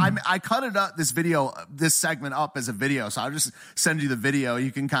 I cut it up, this segment up as a video, so I'll just send you the video.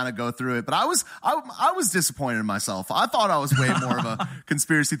 You can kind of go through it. But I was disappointed in myself. I thought I was way more of a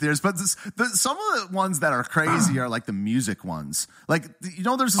conspiracy theorist. But some of the ones that are crazy are like the music ones. Like,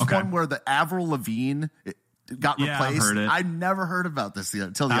 there's this one where the Avril Lavigne got replaced. I've heard it. I never heard about this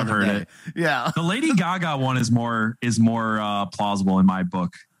until the other day. Yeah, the Lady Gaga one is more plausible in my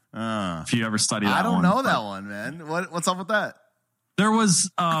book. If you ever study that one. I don't know that one, man. What's up with that? There was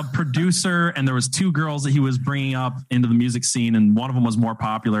a producer and there was 2 girls that he was bringing up into the music scene, and one of them was more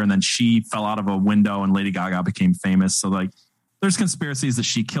popular, and then she fell out of a window and Lady Gaga became famous. So like there's conspiracies that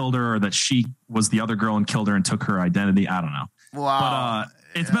she killed her, or that she was the other girl and killed her and took her identity. I don't know. Wow.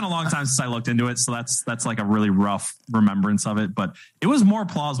 But it's been a long time since I looked into it, so that's like a really rough remembrance of it. But it was more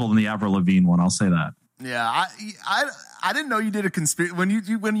plausible than the Avril Lavigne one. I'll say that. Yeah, I didn't know you did a conspiracy when you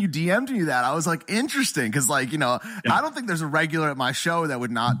DM'd me that. I was like, interesting, because like I don't think there's a regular at my show that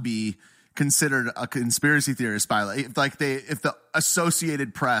would not be considered a conspiracy theorist by if the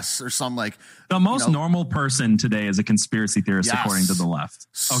Associated Press or some like the most normal person today is a conspiracy theorist according to the left.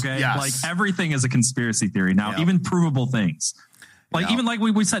 Okay, like everything is a conspiracy theory now, even provable things. Like even like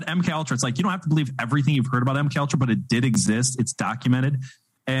we said, MK Ultra. It's like you don't have to believe everything you've heard about MK Ultra, but it did exist. It's documented.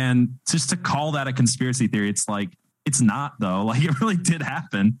 And just to call that a conspiracy theory, it's like, it's not though. Like it really did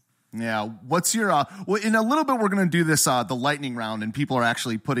happen. Yeah. What's your, well, in a little bit, we're going to do this, the lightning round, and people are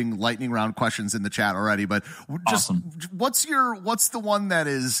actually putting lightning round questions in the chat already, but just what's the one that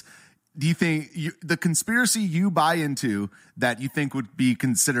is, do you think the conspiracy you buy into that you think would be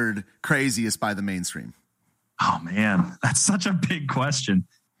considered craziest by the mainstream? Oh man, that's such a big question.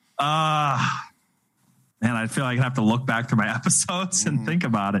 Man, I feel like I have to look back through my episodes and think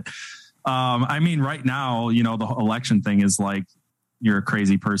about it. I mean, right now, the election thing is like, you're a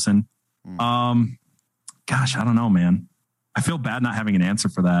crazy person. Gosh, I don't know, man. I feel bad not having an answer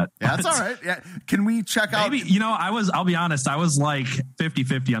for that. Yeah, that's all right. Yeah. Can we check out? Maybe, I'll be honest. I was like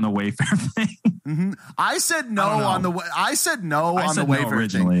 50-50 on the Wayfair thing. I said no on the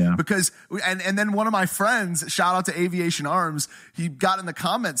Wayfair thing. Yeah. Because, and then one of my friends, shout out to Aviation Arms, he got in the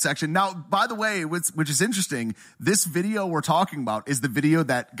comment section. Now, by the way, which is interesting, this video we're talking about is the video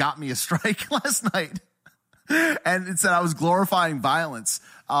that got me a strike last night. And it said I was glorifying violence.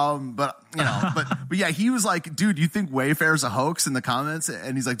 But yeah, he was like, dude, you think Wayfair's a hoax in the comments?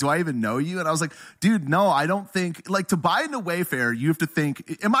 And he's like, do I even know you? And I was like, dude, no, I don't think, like, to buy into Wayfair, you have to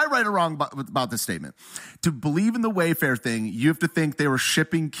think, am I right or wrong about this statement? To believe in the Wayfair thing, you have to think they were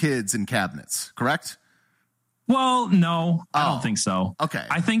shipping kids in cabinets, correct? Well, no, I don't think so. Okay.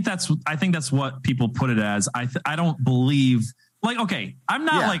 I think that's what people put it as. I don't believe. Like, okay, I'm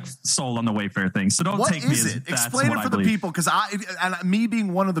not like sold on the Wayfair thing, so don't take me as it? That's Explain what it for I the believe. people, because me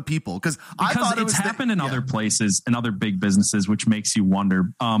being one of the people, because I thought it's happened in other places, in other big businesses, which makes you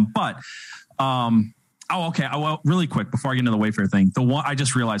wonder. Okay. Well, really quick before I get into the Wayfair thing, the one I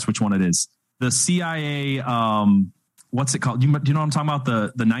just realized which one it is. The CIA, what's it called? You know what I'm talking about?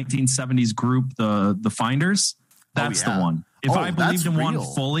 The 1970s group, the Finders. That's the one. If I believed in one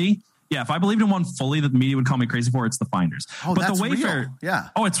fully. Yeah, if I believed in one fully that the media would call me crazy for, it's the Finders. Oh, but that's the Wayfair, real. Yeah.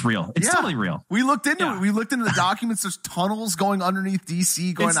 Oh, it's real. It's totally real. We looked into it. We looked into the documents. There's tunnels going underneath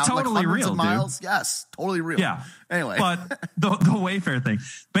DC, going out totally like hundreds of miles. Dude. Yes, totally real. Yeah. Anyway, but the Wayfair thing,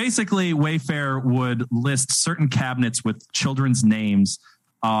 basically, Wayfair would list certain cabinets with children's names,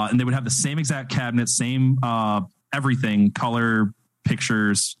 and they would have the same exact cabinet, same everything, color,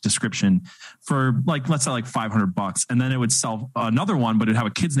 pictures, description for like, let's say like $500, and then it would sell another one, but it'd have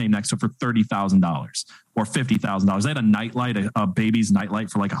a kid's name next to it for $30,000 or $50,000. They had a nightlight, a baby's nightlight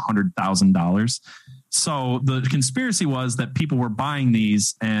for like $100,000. So the conspiracy was that people were buying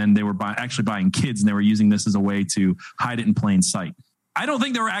these and they were actually buying kids, and they were using this as a way to hide it in plain sight. I don't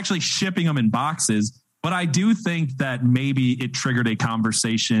think they were actually shipping them in boxes, but I do think that maybe it triggered a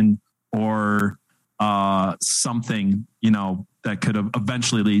conversation or something, that could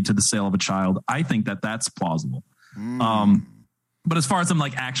eventually lead to the sale of a child. I think that that's plausible. But as far as them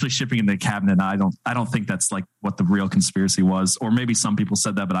like actually shipping in the cabinet, I don't think that's like what the real conspiracy was. Or maybe some people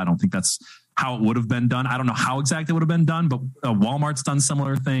said that, but I don't think that's how it would have been done. I don't know how exactly it would have been done, but Walmart's done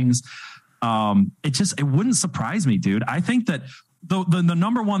similar things. It wouldn't surprise me, dude. I think that the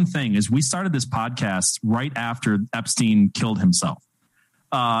number one thing is we started this podcast right after Epstein killed himself.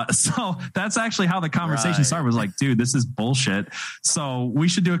 So that's actually how the conversation started. Was like, dude, this is bullshit. So we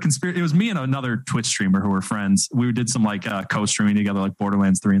should do a conspiracy. It was me and another Twitch streamer who were friends. We did some like co-streaming together, like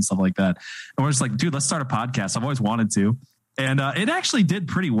Borderlands 3 and stuff like that. And we're just like, dude, let's start a podcast. I've always wanted to. And it actually did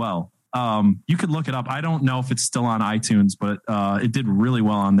pretty well. You could look it up. I don't know if it's still on iTunes, but it did really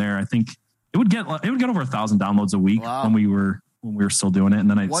well on there. I think it would get over 1,000 downloads a week when we were still doing it. And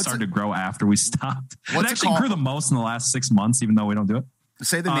then it started to grow after we stopped. It actually grew the most in the last 6 months, even though we don't do it.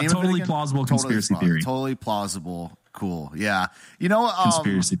 Say the name totally of it again? Plausible conspiracy theory. Totally plausible. Cool. Yeah.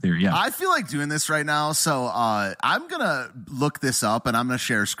 Conspiracy theory. Yeah. I feel like doing this right now. So, I'm going to look this up and I'm going to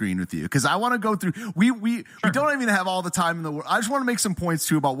share a screen with you, because I want to go through, we don't even have all the time in the world. I just want to make some points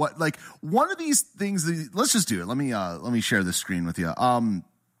too about what, like, one of these things, let's just do it. Let me share this screen with you. One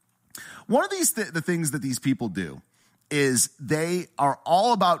of these, the things that these people do is they are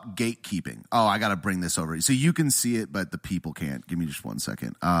all about gatekeeping. Oh, I got to bring this over so you can see it, but the people can't. Give me just 1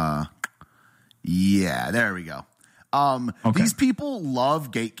 second. Yeah, there we go. Okay. These people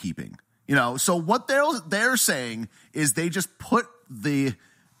love gatekeeping, so what they're saying is they just put the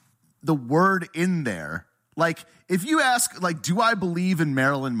word in there. Like, if you ask, like, do I believe in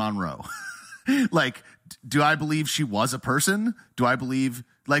Marilyn Monroe? Like, do I believe she was a person? Do I believe,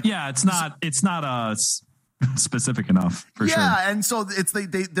 like, yeah, it's not specific enough for sure. Yeah, and so it's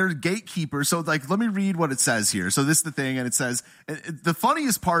they're gatekeepers. So like, let me read what it says here. So this is the thing, and it says the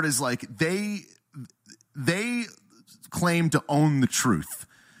funniest part is like they claim to own the truth.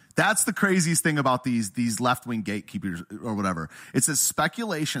 That's the craziest thing about these left-wing gatekeepers or whatever. It says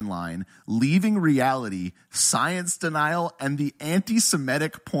speculation line, leaving reality, science denial, and the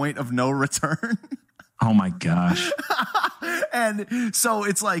anti-Semitic point of no return. Oh my gosh. And so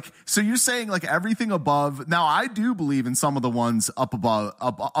it's like, so you're saying like everything above. Now I do believe in some of the ones up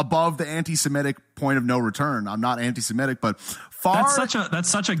above the anti-Semitic point of no return. I'm not anti-Semitic, but that's such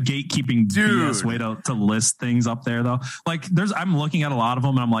a gatekeeping BS way to list things up there though. Like I'm looking at a lot of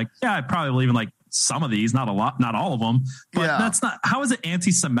them and I'm like, yeah, I probably believe in like some of these, not a lot, not all of them, but that's not, how is it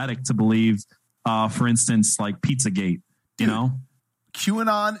anti-Semitic to believe, for instance, like Pizzagate, you know,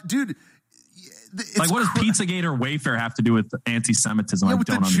 QAnon, dude. Like, what does Pizzagate or Wayfair have to do with anti-Semitism? Yeah, I with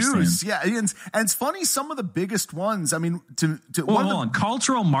don't the understand. Jews. Yeah, and it's funny. Some of the biggest ones. I mean, hold on.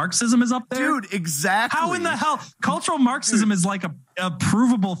 Cultural Marxism is up there, dude. Exactly. How in the hell? Cultural Marxism is like a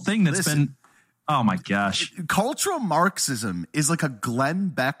provable thing that's been. Oh my gosh. Cultural Marxism is like a Glenn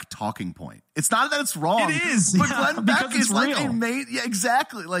Beck talking point. It's not that it's wrong. It is. But Glenn Beck is like a mate. Yeah,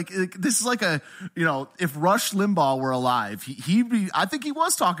 exactly. Like this is like a, you know, if Rush Limbaugh were alive, he'd be, I think he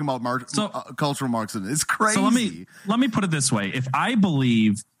was talking about cultural Marxism. It's crazy. So let me put it this way. If I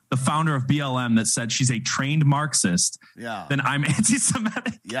believe the founder of BLM that said she's a trained Marxist, then I'm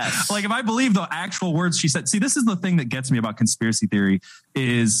anti-Semitic. Yes. Like if I believe the actual words she said, see, this is the thing that gets me about conspiracy theory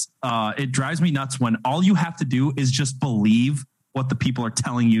is it drives me nuts when all you have to do is just believe what the people are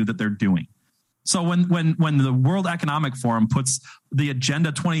telling you that they're doing. So when the World Economic Forum puts the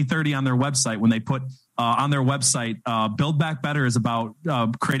Agenda 2030 on their website, when they put on their website, Build Back Better is about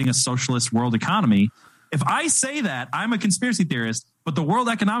creating a socialist world economy. If I say that, I'm a conspiracy theorist, but the World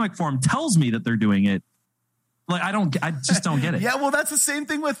Economic Forum tells me that they're doing it. Like I just don't get it. Yeah, well, that's the same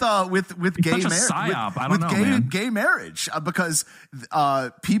thing with gay marriage. Psyop. I don't know, gay marriage, because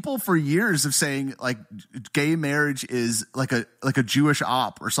people for years of saying like gay marriage is like a Jewish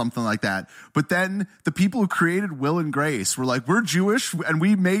op or something like that. But then the people who created Will and Grace were like, we're Jewish and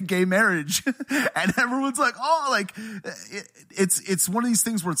we made gay marriage, and everyone's like, oh, like it's one of these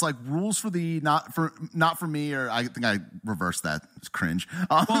things where it's like rules for the not for me, or I think I reversed that. It's cringe.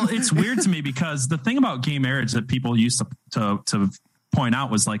 Well, it's weird to me because the thing about gay marriage that people used to point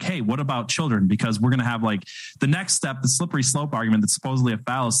out was like, hey, what about children? Because we're going to have like the next step, the slippery slope argument that's supposedly a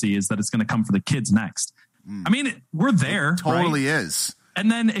fallacy is that it's going to come for the kids next. I mean, we're there. It totally right? is.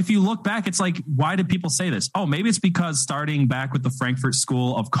 And then if you look back, it's like, why did people say this? Oh, maybe it's because starting back with the Frankfurt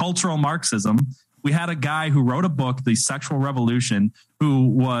School of Cultural Marxism, we had a guy who wrote a book, The Sexual Revolution, who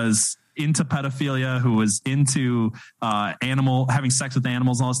was into pedophilia, who was into having sex with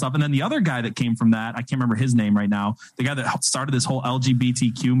animals and all this stuff. And then the other guy that came from that, I can't remember his name right now, the guy that started this whole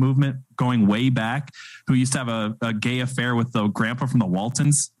LGBTQ movement going way back, who used to have a gay affair with the grandpa from the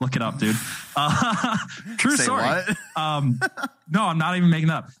Waltons. Look it up, dude. True story. No, I'm not even making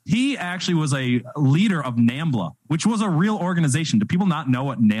that up. He actually was a leader of NAMBLA, which was a real organization. Do people not know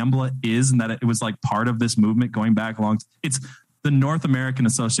what NAMBLA is and that it was like part of this movement going back along? It's the North American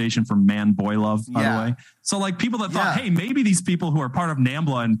Association for Man-Boy Love, by the way. So like people that thought, hey, maybe these people who are part of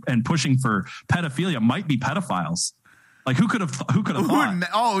NAMBLA and pushing for pedophilia might be pedophiles. Like who could have thought?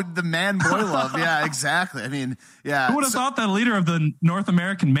 Oh, the Man-Boy Love. Yeah, exactly. I mean, yeah. Who would have thought that a leader of the North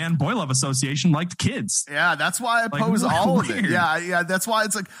American Man-Boy Love Association liked kids? Yeah, that's why I oppose all of it. Yeah. That's why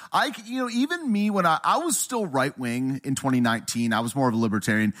it's like, even me when I was still right-wing in 2019, I was more of a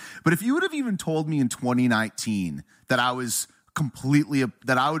libertarian. But if you would have even told me in 2019 that I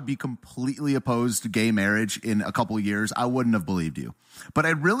would be completely opposed to gay marriage in a couple of years, I wouldn't have believed you. But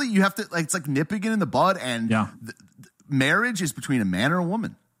you have to, like, it's like nipping it in the bud, and marriage is between a man and a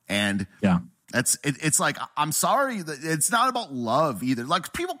woman. And it's like, I'm sorry, it's not about love either.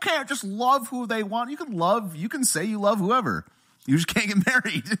 Like, people can't just love who they want. You can say you love whoever. You just can't get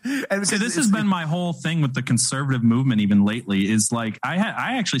married. And so this has been my whole thing with the conservative movement even lately is like, I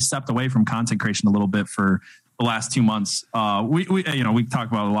actually stepped away from content creation a little bit for the last 2 months. We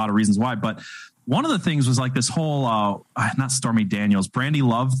talk about a lot of reasons why, but one of the things was like this whole, not Stormy Daniels, Brandy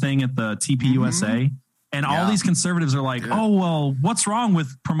Love thing at the TPUSA. And all these conservatives are like, oh, well, what's wrong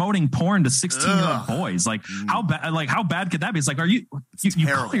with promoting porn to 16-year-old boys? Like, how bad could that be? It's like, you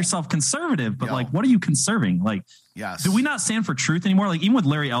call yourself conservative, but like, what are you conserving? Like, do we not stand for truth anymore? Like, even with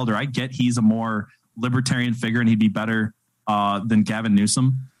Larry Elder, I get he's a more libertarian figure and he'd be better than Gavin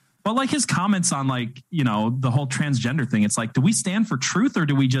Newsom. But like his comments on like, the whole transgender thing, it's like, do we stand for truth or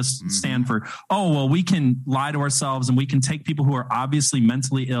do we just stand for, oh, well, we can lie to ourselves and we can take people who are obviously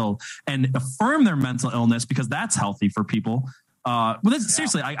mentally ill and affirm their mental illness because that's healthy for people.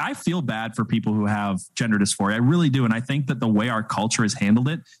 Seriously, I feel bad for people who have gender dysphoria. I really do. And I think that the way our culture has handled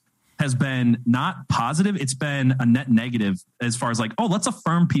it has been not positive. It's been a net negative as far as like, oh, let's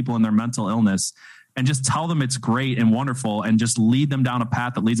affirm people in their mental illness and just tell them it's great and wonderful and just lead them down a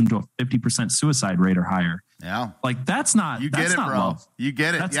path that leads them to a 50% suicide rate or higher. Yeah. Like that's not, you get it, bro. Love. You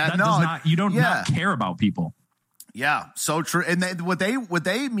get it. You don't not care about people. Yeah. So true. And what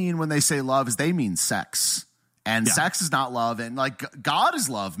they mean when they say love is they mean sex. And sex is not love, and like God is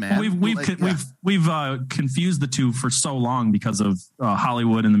love, man. We've confused the two for so long because of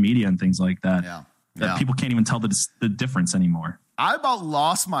Hollywood and the media and things like that. That people can't even tell the difference anymore. I about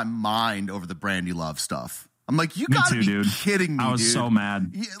lost my mind over the Brandy Love stuff. I'm like, you Me gotta too, be dude. kidding me, I was dude. so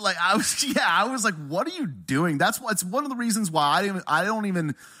mad. Yeah, like I was like, what are you doing? It's one of the reasons why I don't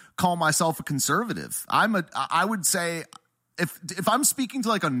even call myself a conservative. I would say if I'm speaking to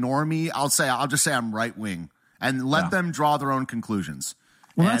like a normie, I'll just say I'm right wing and let them draw their own conclusions.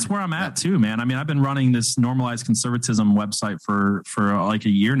 Well, that's where I'm at too, man. I mean, I've been running this Normalized Conservatism website for like a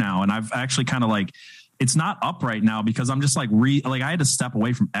year now, and I've actually kind of like, it's not up right now because I'm just like I had to step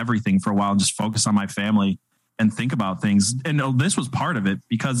away from everything for a while and just focus on my family and think about things. And this was part of it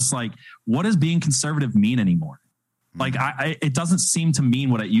because it's like, what does being conservative mean anymore? Like it doesn't seem to mean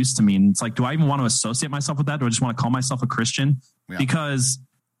what it used to mean. It's like, do I even want to associate myself with that? Do I just want to call myself a Christian? Yeah. Because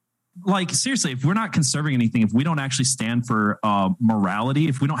like, seriously, if we're not conserving anything, if we don't actually stand for morality,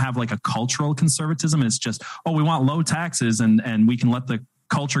 if we don't have like a cultural conservatism and it's just, oh, we want low taxes and we can let the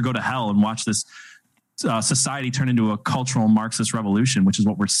culture go to hell and watch this society turn into a cultural Marxist revolution, which is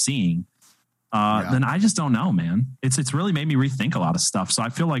what we're seeing. Then I just don't know, man. It's really made me rethink a lot of stuff. So I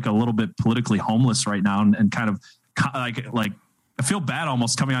feel like a little bit politically homeless right now and kind of like I feel bad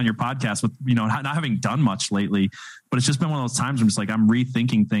almost coming on your podcast with, not having done much lately, but it's just been one of those times where I'm just like, I'm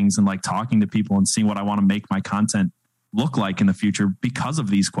rethinking things and like talking to people and seeing what I want to make my content look like in the future because of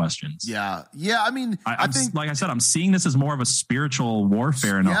these questions. Yeah. Yeah. I mean, I think, like I said, I'm seeing this as more of a spiritual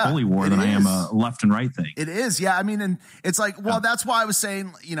warfare and a holy war than I am a left and right thing. It is. Yeah. I mean, and it's like, well, that's why I was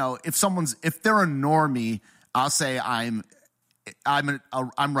saying, if they're a normie, I'll say I'm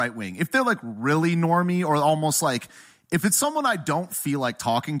right wing. If they're like really normie or almost like, if it's someone I don't feel like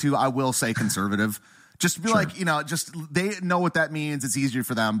talking to, I will say conservative. Just to be like, just they know what that means. It's easier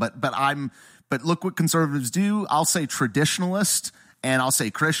for them. But look what conservatives do. I'll say traditionalist and I'll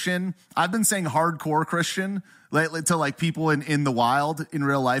say Christian. I've been saying hardcore Christian lately to like people in the wild in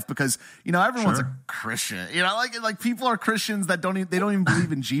real life because, everyone's a Christian. Like people are Christians that don't even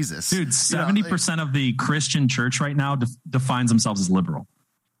believe in Jesus. Dude, 70% of the Christian church right now defines themselves as liberal.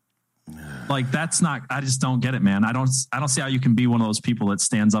 Like that's not, I just don't get it, man. I don't see how you can be one of those people that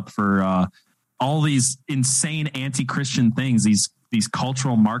stands up for all these insane anti-Christian things, these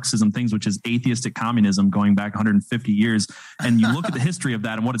cultural Marxism things, which is atheistic communism going back 150 years. And you look at the history of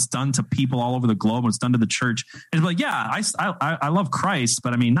that and what it's done to people all over the globe, what it's done to the church. And it's like, yeah, I love Christ,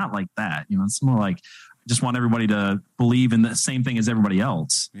 but I mean, not like that. It's more like I just want everybody to believe in the same thing as everybody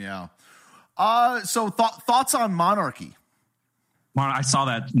else. Yeah. So thoughts on monarchy? I saw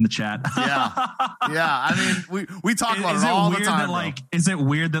that in the chat. Yeah. I mean, we talk about it all the time. Is it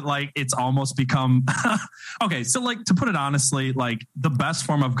weird that like it's almost become okay? So like to put it honestly, like the best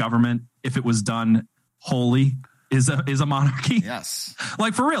form of government, if it was done wholly, is a monarchy. Yes.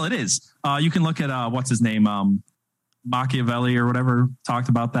 Like for real, it is. You can look at what's his name, Machiavelli or whatever, talked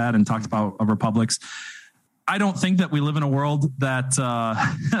about that and talked about republics. I don't think that we live in a world that.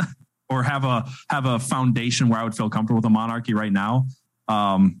 Or have a foundation where I would feel comfortable with a monarchy right now.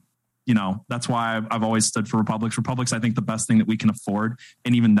 That's why I've always stood for republics. Republics, I think, the best thing that we can afford,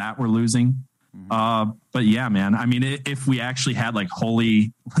 and even that we're losing. Mm-hmm. But yeah, man. I mean, if we actually had like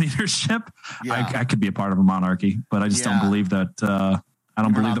holy leadership, I could be a part of a monarchy. But I just don't believe that. I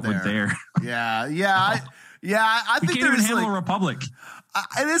don't believe that we're there. Yeah. I think we can't even handle a republic.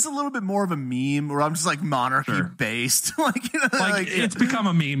 It is a little bit more of a meme where I'm just like monarchy based. It's become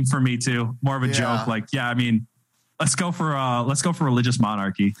a meme for me too. More of a joke. Like, yeah, I mean, let's go for religious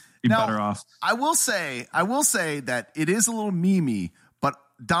monarchy. Be better off. I will say that it is a little memey, but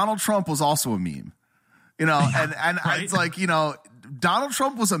Donald Trump was also a meme. And right? It's like, Donald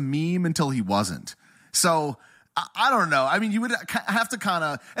Trump was a meme until he wasn't. So I don't know. I mean, you would have to kind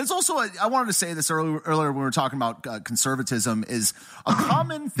of, and it's also, I wanted to say this earlier when we were talking about conservatism is a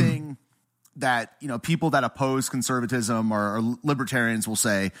common thing that, people that oppose conservatism or libertarians will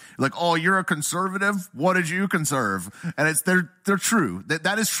say, like, oh, you're a conservative. What did you conserve? And they're true.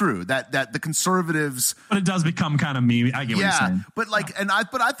 That is true that the conservatives, but it does become kind of me. I get what you're saying. But like,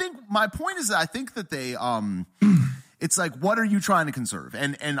 but I think my point is that I think that they, it's like, what are you trying to conserve?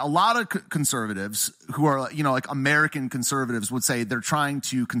 And a lot of conservatives who are, like American conservatives would say they're trying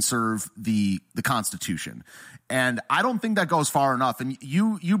to conserve the Constitution. And I don't think that goes far enough. And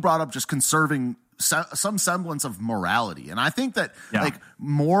you brought up just conserving some semblance of morality. And I think that like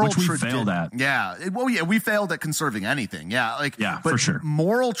moral which we failed at. Yeah. We failed at conserving anything. Yeah. For sure.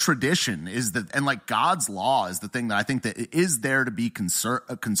 Moral tradition is and like God's law is the thing that I think that is there to be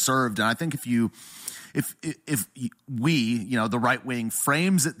conserved. And I think if we, the right wing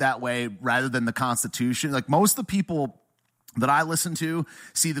frames it that way rather than the Constitution, like most of the people that I listen to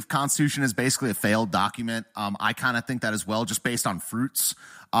see the Constitution as basically a failed document. I kind of think that as well, just based on fruits.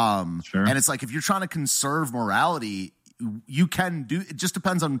 Sure. And it's like, if you're trying to conserve morality, you can do. It just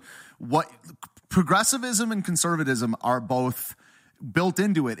depends on what progressivism and conservatism are both built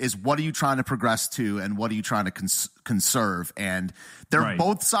into it. Is what are you trying to progress to, and what are you trying to conserve? And they're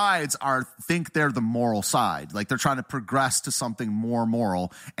both sides think they're the moral side, like they're trying to progress to something more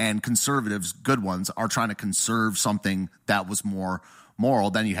moral, and conservatives, good ones, are trying to conserve something that was more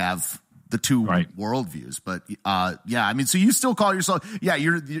moral. Then you have the two worldviews. But yeah, I mean, so you still call yourself,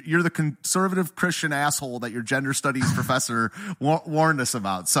 you're the conservative Christian asshole that your gender studies professor warned us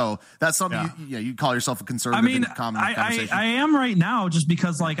about. So that's something you call yourself a conservative. I mean, I am right now, just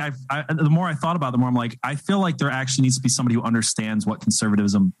because like the more I thought about it, the more I'm like, I feel like there actually needs to be somebody who understands what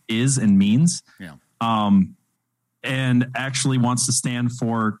conservatism is and means. Yeah. And actually wants to stand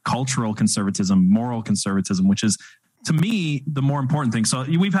for cultural conservatism, moral conservatism, which is, to me, the more important thing. So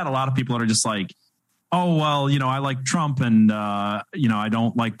we've had a lot of people that are just like, oh, well, I like Trump and, I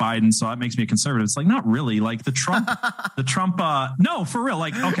don't like Biden, so that makes me a conservative. It's like, not really. Like the Trump, no, for real.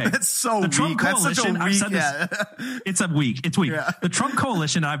 Like, okay. It's so the Trump weak. coalition, I've said this, it's weak. Yeah. The Trump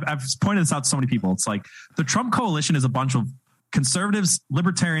coalition, I've pointed this out to so many people. It's like the Trump coalition is a bunch of conservatives,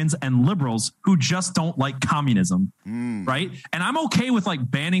 libertarians, and liberals who just don't like communism, right? And I'm okay with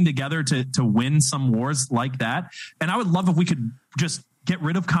like banding together to win some wars like that. And I would love if we could just get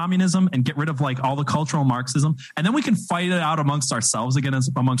rid of communism and get rid of like all the cultural Marxism, and then we can fight it out amongst ourselves again, as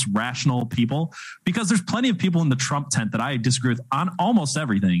amongst rational people, because there's plenty of people in the Trump tent that I disagree with on almost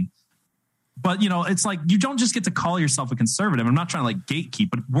everything. But, it's like, you don't just get to call yourself a conservative. I'm not trying to like gatekeep,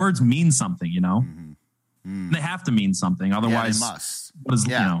 but words mean something, They have to mean something. Otherwise, they must. What is,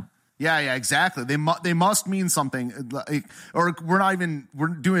 Yeah, exactly. They must mean something, or we're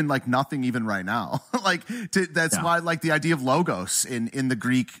doing like nothing even right now. Why like the idea of logos in the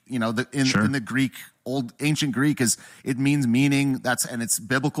Greek, in the Greek, old ancient Greek, is it means meaning. And it's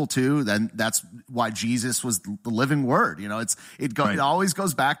biblical too. Then that's why Jesus was the living word. It always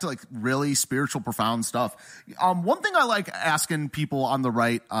goes back to like really spiritual, profound stuff. One thing I like asking people on the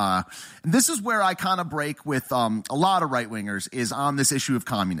right, and this is where I kind of break with a lot of right wingers, is on this issue of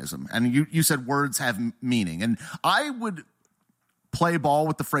communism. And you said words have meaning, and I would play ball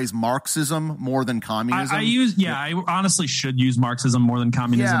with the phrase Marxism more than communism. I honestly should use Marxism more than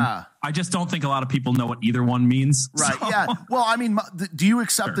communism. Yeah. I just don't think a lot of people know what either one means. Right. So. Yeah. Well, I mean, do you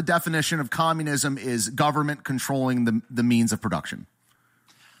accept the definition of communism is government controlling the means of production?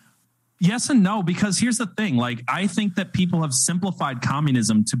 Yes and no, because here's the thing. Like, I think that people have simplified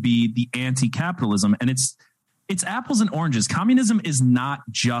communism to be the anti-capitalism, and it's apples and oranges. Communism is not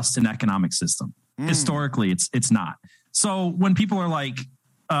just an economic system. Historically, it's not. So when people are like,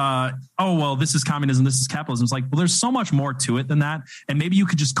 oh, well, this is communism, this is capitalism, it's like, well, there's so much more to it than that. And maybe you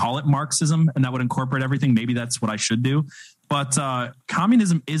could just call it Marxism, and that would incorporate everything. Maybe that's what I should do. But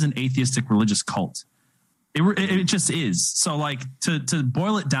communism is an atheistic religious cult. It just is. So like to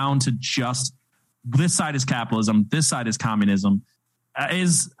boil it down to just this side is capitalism, this side is communism, I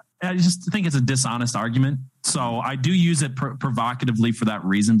just think it's a dishonest argument. So I do use it provocatively for that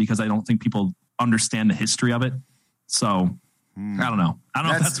reason, because I don't think people understand the history of it. So I don't know. I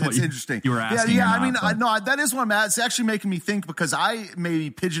don't know if that's what interesting. You were asking. Yeah. I mean, that is what I'm at. It's actually making me think, because I maybe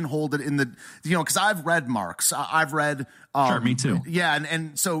pigeonholed it in the, because I've read Marx. I've read. Sure, me too. Yeah.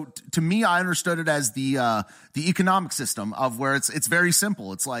 And so to me, I understood it as the economic system of where it's very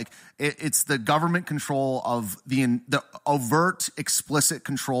simple. It's like, it's the government control of the overt, explicit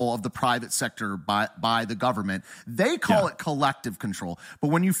control of the private sector by the government. They call it collective control. But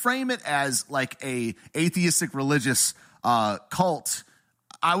when you frame it as like a atheistic religious cult,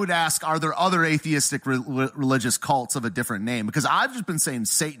 I would ask, are there other atheistic religious cults of a different name? Because I've just been saying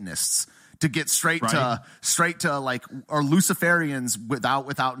Satanists to get straight to like, or Luciferians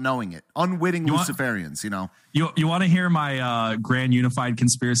without knowing it. Unwitting Luciferians, You want to hear my grand unified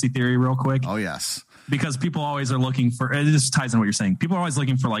conspiracy theory real quick? Oh, yes. Because people always are looking for, it just ties in what you're saying. People are always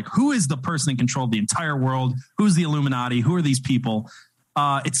looking for like, who is the person in control of the entire world? Who's the Illuminati? Who are these people?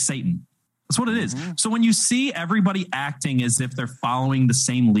 It's Satan. That's what it is. Mm-hmm. So when you see everybody acting as if they're following the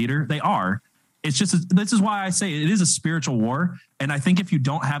same leader, they are. It's just, this is why I say it is a spiritual war. And I think if you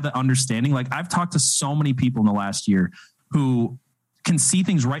don't have that understanding, like I've talked to so many people in the last year who can see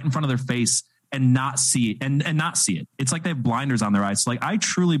things right in front of their face and not see it and not see it. It's like they have blinders on their eyes. So like, I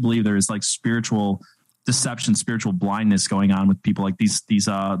truly believe there is like spiritual deception, spiritual blindness going on with people like these,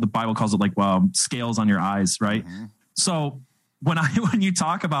 the Bible calls it like, scales on your eyes. Right. Mm-hmm. So when you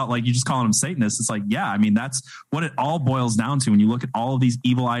talk about like, you just calling them Satanists, it's like, yeah, I mean, that's what it all boils down to. When you look at all of these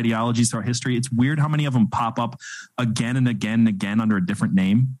evil ideologies throughout history, it's weird how many of them pop up again and again and again under a different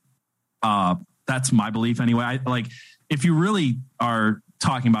name. That's my belief anyway. If you really are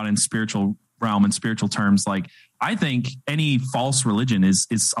talking about in spiritual realm and spiritual terms, like I think any false religion is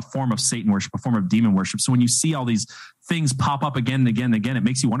a form of Satan worship, a form of demon worship. So when you see all these things pop up again and again and again, it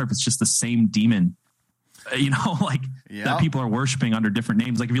makes you wonder if it's just the same demon, like that people are worshiping under different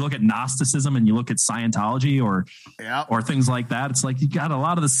names. Like if you look at Gnosticism and you look at Scientology or things like that, it's like you got a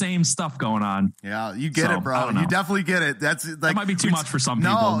lot of the same stuff going on. Yeah, you get it, bro. You definitely get it. That's like, that might be too much for some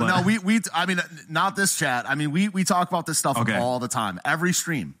people. No, I mean, not this chat. I mean, we talk about this stuff all the time. Every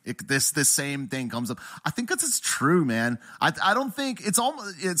stream, this same thing comes up. I think it's true, man. I don't think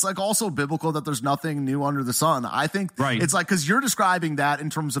it's like also biblical that there's nothing new under the sun. I think it's like, because you're describing that in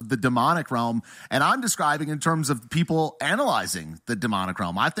terms of the demonic realm, and I'm describing in terms of people analyzing the demonic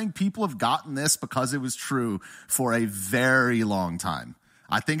realm. I think people have gotten this because it was true for a very long time.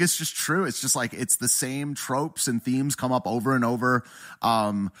 I think it's just true. It's just like, it's the same tropes and themes come up over and over.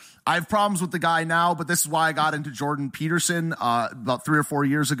 I have problems with the guy now, but this is why I got into Jordan Peterson about 3 or 4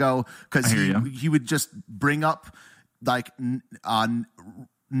 years ago, because he would just bring up like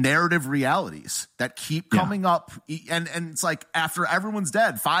narrative realities that keep coming up, and it's like after everyone's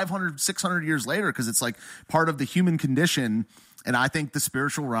dead 500 600 years later, because it's like part of the human condition. And I think the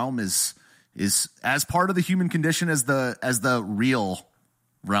spiritual realm is as part of the human condition as the real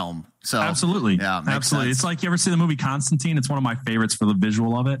realm. So absolutely, absolutely sense. It's like, you ever see the movie Constantine? It's one of my favorites for the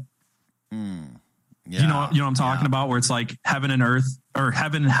visual of it. You know what I'm talking about, where it's like heaven and earth, or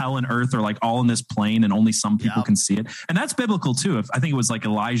heaven, hell, and earth are like all in this plane, and only some people can see it. And that's biblical too. I think it was like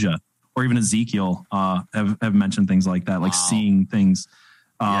Elijah or even Ezekiel have mentioned things like that, like seeing things.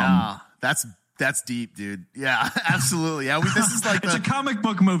 That's deep, dude. Yeah, absolutely. Yeah, this is like it's a comic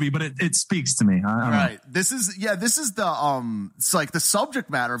book movie, but it speaks to me. I don't know. This is the it's like the subject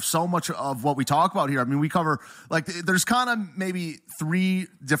matter of so much of what we talk about here. I mean, we cover like there's kind of maybe 3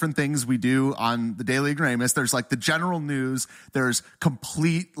 different things we do on the Daily Ignoramus. There's like the general news. There's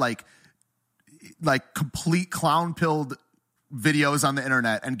complete complete clown-pilled videos on the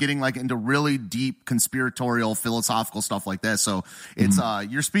internet, and getting like into really deep conspiratorial philosophical stuff like this. So it's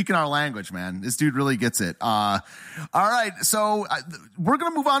you're speaking our language, man. This dude really gets it. All right, so we're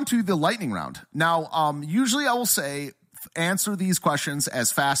gonna move on to the lightning round now. Usually I will say answer these questions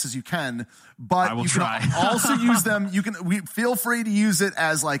as fast as you can, but you can also use them. Feel free to use it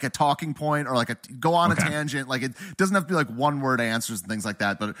as like a talking point, or like go on a tangent. Like it doesn't have to be like one word answers and things like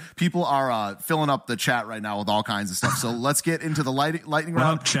that. But people are filling up the chat right now with all kinds of stuff. So let's get into the lightning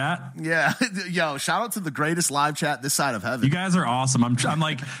round. Chat. Yeah, yo, shout out to the greatest live chat this side of heaven. You guys are awesome. I'm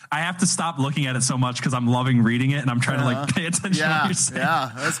like, I have to stop looking at it so much because I'm loving reading it, and I'm trying to like pay attention to what you're saying.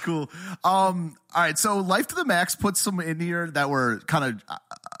 Yeah, that's cool. All right, so Life to the Max put some in here that were kind of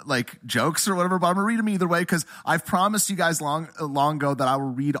like jokes or whatever, but I'm gonna read them either way, because I've promised you guys long ago that I will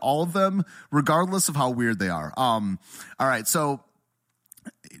read all of them regardless of how weird they are. All right, so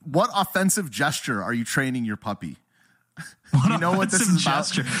what offensive gesture are you training your puppy? Do you know what this is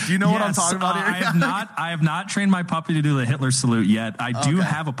about? Do you know what I'm talking about here? I have not trained my puppy to do the Hitler salute yet. I do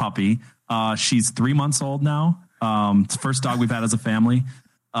have a puppy. She's 3 months old now. It's the first dog we've had as a family.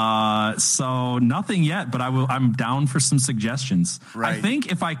 So nothing yet, but I'm down for some suggestions. Right. I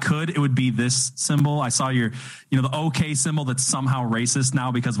think if I could, it would be this symbol. I saw the OK symbol that's somehow racist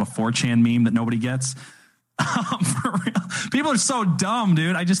now because of a 4chan meme that nobody gets. For real. People are so dumb,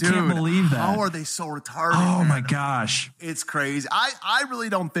 dude. I just can't believe that. How are they so retarded? Oh my gosh. It's crazy. I really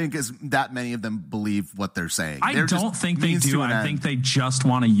don't think that many of them believe what they're saying. I don't think they do. I think they just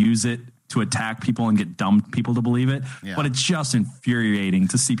want to use it to attack people and get dumb people to believe it. Yeah. But it's just infuriating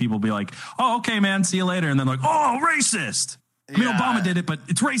to see people be like, oh, okay, man, see you later. And then like, oh, racist. I mean, Obama did it, but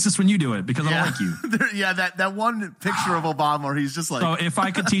it's racist when you do it because I don't like you. That one picture of Obama where he's just like. So if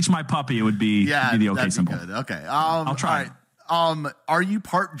I could teach my puppy, it would be the OK symbol. Good. Okay. I'll try. Right. Are you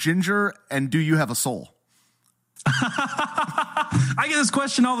part ginger, and do you have a soul? I get this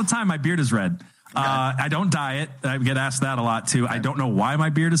question all the time. My beard is red. Okay. I don't dye it. I get asked that a lot too. Okay. I don't know why my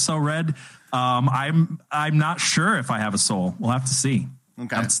beard is so red. I'm not sure if I have a soul. We'll have to see.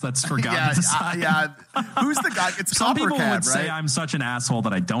 Okay, that's for God to decide. Who's the guy? It's some people would right? say I'm such an asshole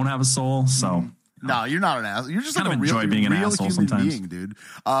that I don't have a soul. So no, you're not an asshole. You're just kind like of enjoy being an asshole sometimes, being, dude.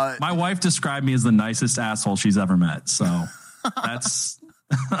 My wife described me as the nicest asshole she's ever met. So that's.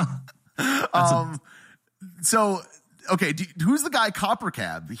 So okay, who's the guy Copper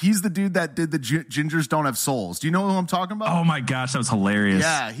Cab? He's the dude that did the Gingers Don't Have Souls. Do you know who I'm talking about? Oh my gosh, that was hilarious.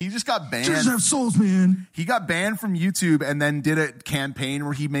 Yeah, he just got banned. Gingers Have Souls, man. He got banned from YouTube and then did a campaign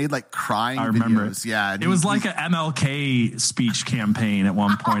where he made like crying videos. Yeah, it was like an MLK speech campaign at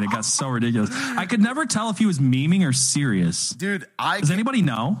one point. It got so ridiculous. I could never tell if he was memeing or serious. Dude, does anybody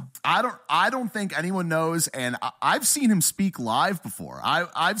know? I don't think anyone knows, and I've seen him speak live before.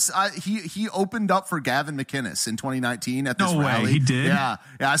 He opened up for Gavin McInnes in 2019 at this rally. No way, he did? Yeah,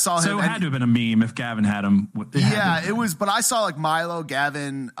 I saw him. So it had to have been a meme if Gavin had him. It was, but I saw like Milo,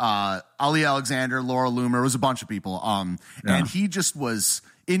 Gavin, Ali Alexander, Laura Loomer. It was a bunch of people. And he just was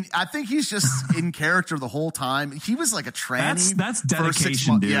I think he's just in character the whole time. He was like a tranny. That's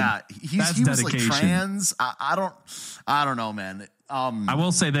dedication, dude. Yeah, he was like trans. I don't know, man. I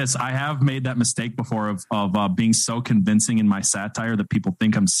will say this. I have made that mistake before of being so convincing in my satire that people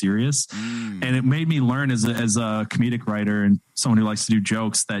think I'm serious. And it made me learn as a comedic writer and someone who likes to do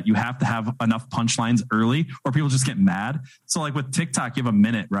jokes that you have to have enough punchlines early or people just get mad. So like with TikTok, you have a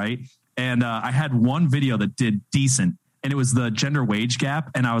minute, right? And I had one video that did decent, and it was the gender wage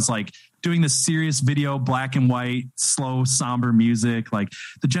gap. And I was like doing this serious video, black and white, slow, somber music. Like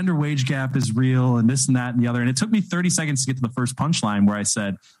the gender wage gap is real and this and that and the other. And it took me 30 seconds to get to the first punchline where I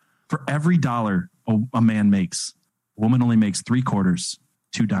said, for every dollar a man makes, a woman only makes 3/4,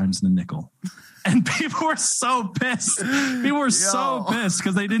 2 dimes and a nickel. And people were so pissed. People were so pissed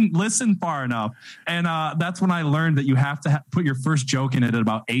because they didn't listen far enough. And that's when I learned that you have to put your first joke in it at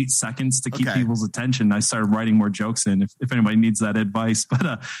about 8 seconds to keep people's attention. I started writing more jokes in if anybody needs that advice.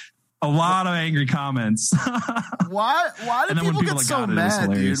 But a lot of angry comments. Why do people get so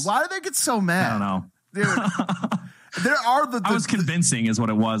mad, dude? Why do they get so mad? I don't know. Dude, there are I was convincing is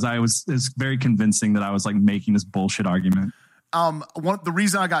what it was. It's very convincing that I was like making this bullshit argument. The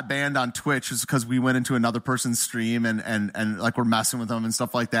reason I got banned on Twitch is because we went into another person's stream and like we're messing with them and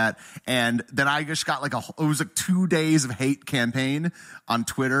stuff like that. And then I just got it was like 2 days of hate campaign on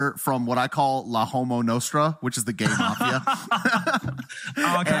Twitter from what I call La Homo Nostra, which is the gay mafia.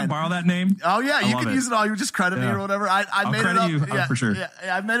 Can I borrow that name? Oh yeah, you can use it all. You just credit me or whatever. I made it up. You, for sure. Yeah,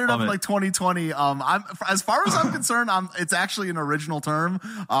 I made it up in like 2020. I'm as far as I'm concerned, it's actually an original term.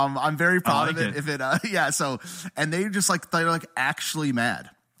 I'm very proud of it. If it, So, and they just they're like actually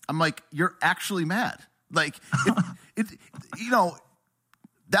mad. I'm like, you're actually mad. Like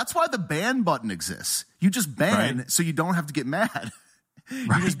that's why the ban button exists. You just ban so you don't have to get mad.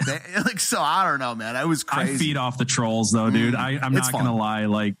 Right. You just ban, so I don't know, man. I was crazy. I feed off the trolls though, dude. I'm not going to lie.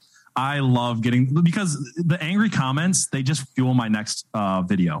 Like I love because the angry comments, they just fuel my next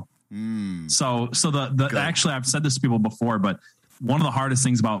video. So actually I've said this to people before, but one of the hardest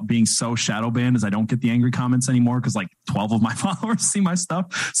things about being so shadow banned is I don't get the angry comments anymore because like 12 of my followers see my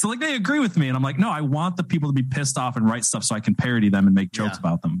stuff. So like they agree with me and I'm like, no, I want the people to be pissed off and write stuff so I can parody them and make jokes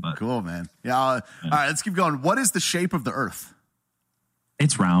about them. But cool, man. Yeah. All right, let's keep going. What is the shape of the earth?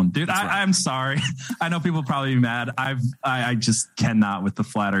 It's round, dude. I'm sorry. I know people probably be mad. I just cannot with the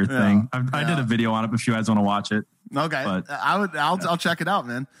flat earth thing. I did a video on it if you guys want to watch it. Okay, but I'll check it out,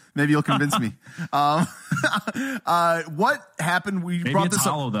 man. Maybe you'll convince me. What happened? Maybe it's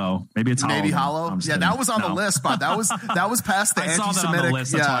hollow though. Maybe it's maybe hollow. Yeah, that was on the list, but that was past the anti-Semitic. Saw that on the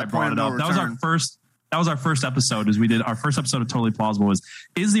list. That's why I brought it up. That was our first. That was our first episode. As we did our first episode of Totally Plausible was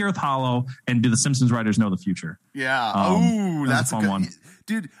the Earth hollow, and do the Simpsons writers know the future? Yeah. That's a fun one.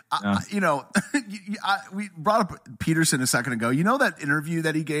 Dude, we brought up Peterson a second ago. You know that interview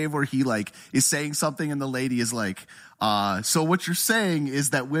that he gave where he is saying something and the lady is like, so what you're saying is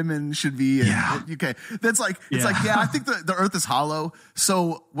that women should be okay. That's like, it's like, I think the earth is hollow.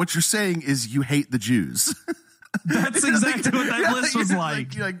 So what you're saying is you hate the Jews. That's exactly what that list was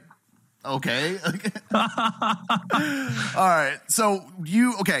like. You're like, okay. All right. So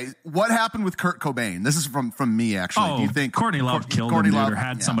what happened with Kurt Cobain? This is from me, actually. Do you think Courtney Love killed him, dude, or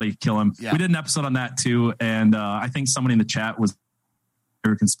had somebody kill him? Yeah. We did an episode on that too. And I think somebody in the chat was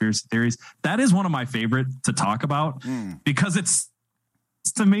conspiracy theories. That is one of my favorite to talk about because it's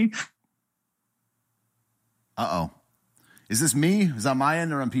to me. Is this me? Is that my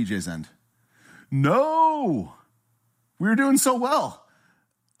end or on PJ's end? No. We were doing so well.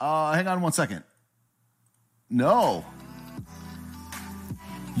 Hang on 1 second. No.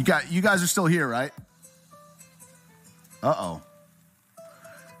 You guys are still here, right?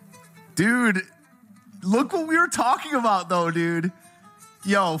 Dude, look what we were talking about though, dude.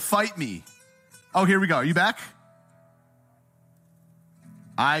 Yo, fight me. Oh, here we go. Are you back?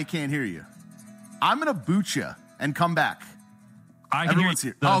 I can't hear you. I'm going to boot you and come back. Everyone's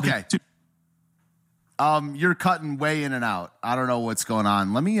here. Okay. You're cutting way in and out. I don't know what's going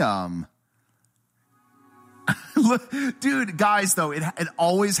on. Let me Dude, guys, though, it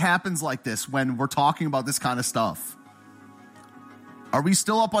always happens like this when we're talking about this kind of stuff. Are we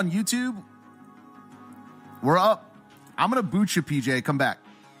still up on YouTube? We're up. I'm going to boot you, PJ. Come back.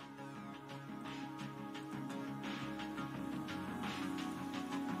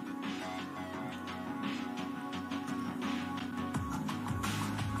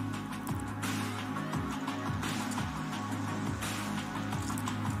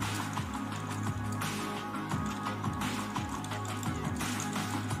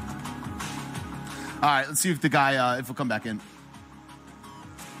 All right, let's see if the guy, if he'll come back in.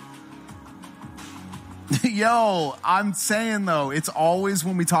 Yo, I'm saying, though, it's always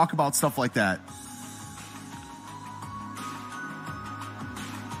when we talk about stuff like that.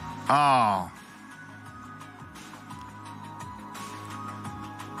 Oh.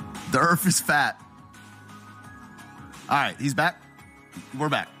 The earth is fat. All right, he's back. We're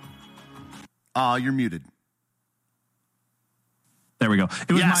back. You're muted. There we go.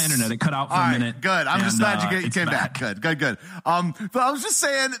 It was my internet. It cut out for a minute. Good. I'm just glad you came back. Good. But I was just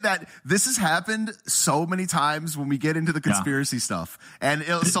saying that this has happened so many times when we get into the conspiracy stuff, and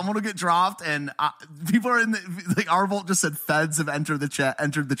someone will get dropped, and people are in like Arvolt just said feds have entered the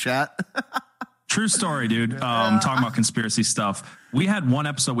chat. True story, dude. Talking about conspiracy stuff. We had one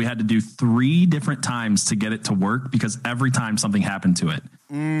episode we had to do 3 different times to get it to work because every time something happened to it.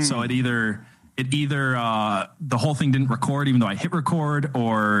 So it either the whole thing didn't record even though I hit record,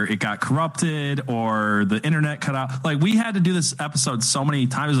 or it got corrupted, or the internet cut out. Like, we had to do this episode so many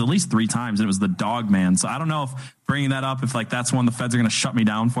times, at least 3 times, and it was the Dog Man. So I don't know if bringing that up, if like that's one the feds are going to shut me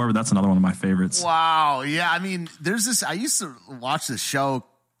down for, but that's another one of my favorites. Wow. Yeah. I mean, there's this, I used to watch this show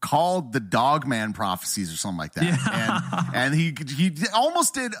called the Dog Man Prophecies or something like that. Yeah. And he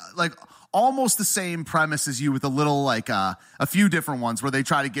almost did like almost the same premise as you, with a little like a few different ones where they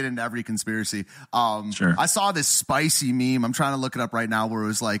try to get into every conspiracy. Sure. I saw this spicy meme. I'm trying to look it up right now, where it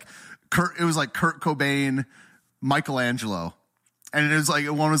was like Kurt Cobain, Michelangelo, and it was like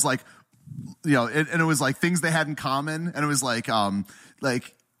one was like, you know, and it was like things they had in common, and it was like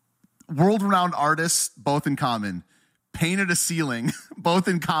world-renowned artists, both in common. Painted a ceiling, both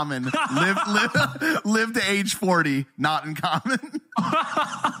in common. Lived to age 40, not in common.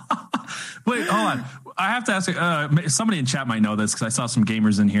 Wait, hold on. I have to ask, somebody in chat might know this because I saw some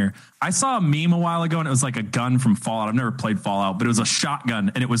gamers in here. I saw a meme a while ago, and it was like a gun from Fallout. I've never played Fallout, but it was a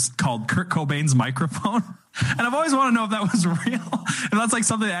shotgun, and it was called Kurt Cobain's microphone. And I've always wanted to know if that was real. If that's like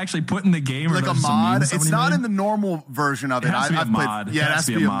something they actually put in the game, or like a mod. It's not in the normal version of it. It has to be a mod. Yeah, it has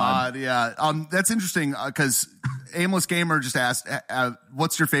to be a mod. Yeah. That's interesting because Aimless Gamer just asked,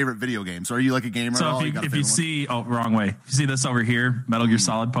 what's your favorite video game? So are you like a gamer? So if you see, wrong way. If you see this over here, Metal Gear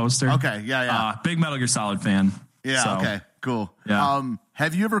Solid poster. Okay. Yeah. Big Metal Gear Solid fan. Yeah. So, okay. Cool. Yeah.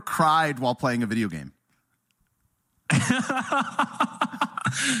 Have you ever cried while playing a video game?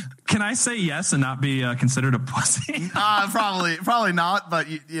 Can I say yes and not be considered a pussy? Probably not. But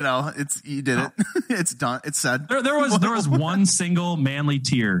you know, you did it. It's done. It's said. There was one single manly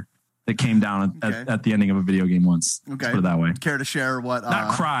tear that came down at the ending of a video game once. Okay, let's put it that way. Care to share what?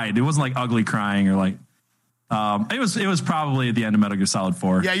 Not cried. It wasn't like ugly crying or like. It was probably at the end of Metal Gear Solid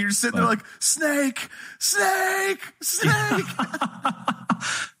 4. Yeah, you're just sitting there like Snake.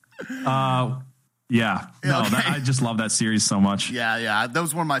 Yeah. No, okay. I just love that series so much. Yeah. That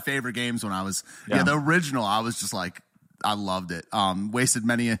was one of my favorite games when I was the original. I was just like, I loved it. Wasted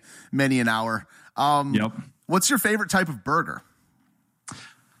many an hour. Yep. What's your favorite type of burger?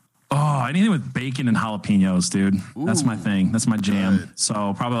 Oh, anything with bacon and jalapenos, dude. Ooh, that's my thing. That's my jam. Good.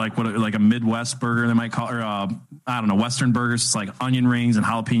 So probably like a Midwest burger they might call, or I don't know, Western burgers. It's like onion rings and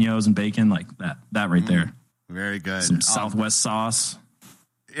jalapenos and bacon, like that right there. Very good. Some Southwest sauce.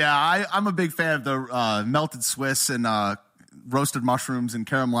 Yeah, I'm a big fan of the melted Swiss and roasted mushrooms and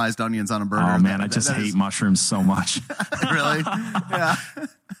caramelized onions on a burger. Oh man, I just hate mushrooms so much. Really? Yeah.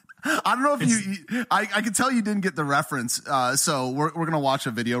 I don't know if I can tell you didn't get the reference. So we're going to watch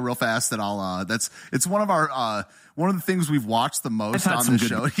a video real fast that it's one of our, one of the things we've watched the most on this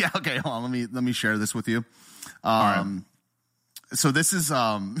show. Yeah. Okay. Hold on. Let me share this with you. So this is,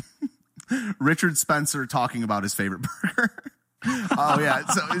 Richard Spencer talking about his favorite burger. Oh yeah.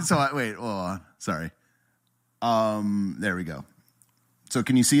 So wait, hold on. Sorry. There we go. So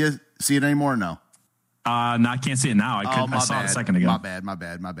can you see it anymore or no? No, I can't see it now. I saw it a second ago. My bad.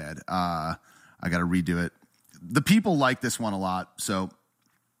 I got to redo it. The people like this one a lot. So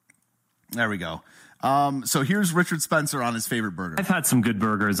there we go. So here's Richard Spencer on his favorite burger. I've had some good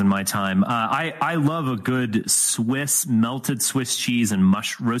burgers in my time. I love a good melted Swiss cheese and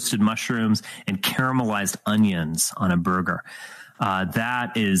roasted mushrooms and caramelized onions on a burger.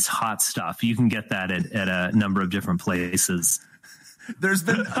 That is hot stuff. You can get that at a number of different places. There's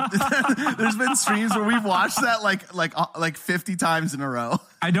been streams where we've watched that like 50 times in a row.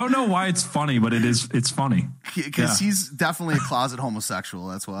 I don't know why it's funny, but it's funny because he's definitely a closet homosexual.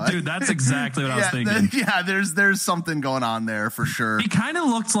 That's why, dude. That's exactly what I was thinking. There's something going on there for sure. He kind of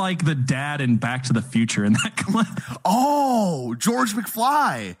looked like the dad in Back to the Future in that clip. Oh, George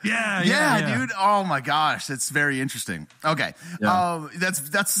McFly. Yeah, dude. Oh my gosh, that's very interesting. Okay, that's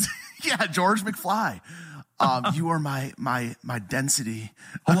George McFly. You are my density.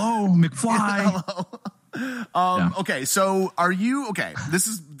 Hello, McFly. Hello. Okay, so are you okay? This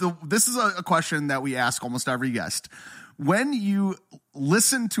is a question that we ask almost every guest. When you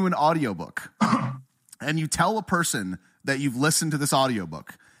listen to an audiobook and you tell a person that you've listened to this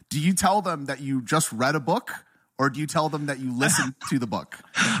audiobook, do you tell them that you just read a book, or do you tell them that you listened to the book?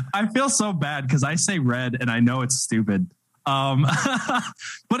 I feel so bad because I say read and I know it's stupid.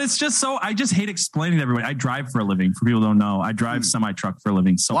 But it's just so, I just hate explaining to everybody. I drive for a living. For people who don't know, I drive semi truck for a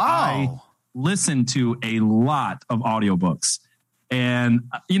living. So I listen to a lot of audiobooks, and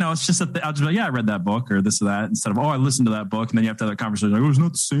it's just that I'll just be like, I read that book or this or that, instead of, I listened to that book. And then you have to have that conversation. Like, it's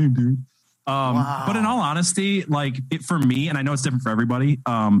not the same, dude. But in all honesty, for me, and I know it's different for everybody.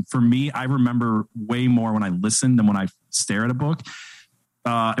 For me, I remember way more when I listen than when I stare at a book.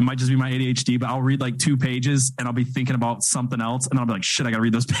 It might just be my ADHD, but I'll read like 2 pages and I'll be thinking about something else. And I'll be like, shit, I got to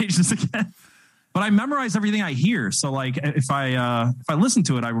read those pages again. But I memorize everything I hear. So like if I listen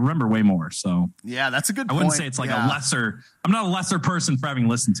to it, I remember way more. So yeah, that's a good point. I wouldn't say it's like I'm not a lesser person for having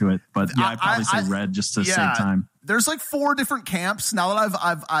listened to it, but yeah, I'd probably say read just to save time. There's like 4 different camps. Now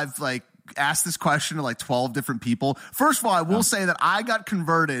that I've like asked this question to like 12 different people. First of all, I will say that I got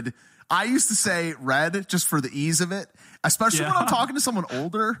converted. I used to say read just for the ease of it, especially when I'm talking to someone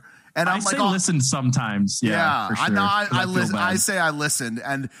older. And I'm like, listen sometimes. Yeah, for sure. I listen. I say I listened,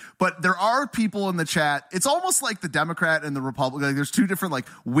 but there are people in the chat. It's almost like the Democrat and the Republican. Like there's 2 different like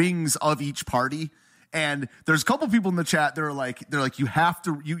wings of each party. And there's a couple people in the chat. They're like, you have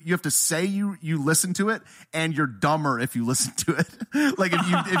to say you listen to it, and you're dumber if you listen to it. Like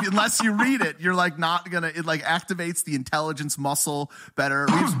if unless you read it, you're like not gonna. It like activates the intelligence muscle better.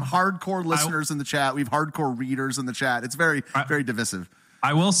 We have some hardcore listeners in the chat. We have hardcore readers in the chat. It's very very divisive.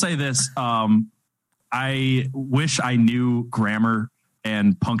 I will say this. I wish I knew grammar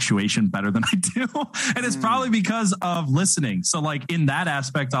and punctuation better than I do, and it's probably because of listening. So like in that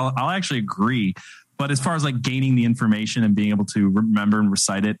aspect, I'll actually agree. But as far as like gaining the information and being able to remember and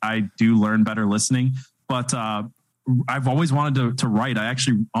recite it, I do learn better listening. But I've always wanted to write. I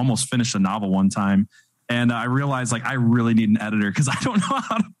actually almost finished a novel one time, and I realized like I really need an editor because I don't know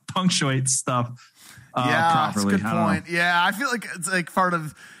how to punctuate stuff properly. That's a good point. Yeah, I feel like it's like part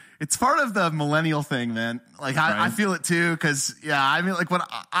of the millennial thing, man. Like I feel it too, because I mean, like when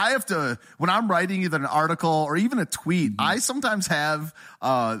I'm writing either an article or even a tweet, I sometimes have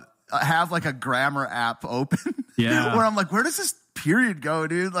like a grammar app open where I'm like, where does this period go,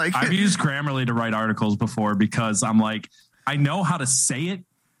 dude? Like I've used Grammarly to write articles before because I'm like, I know how to say it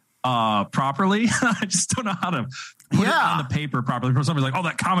properly. I just don't know how to put it on the paper properly. Somebody's like,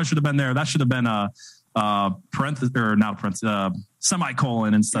 that comma should have been there. That should have been parenthesis or not parenthesis,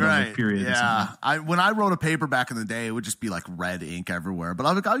 semicolon instead of a period. Yeah. When I wrote a paper back in the day, it would just be like red ink everywhere. But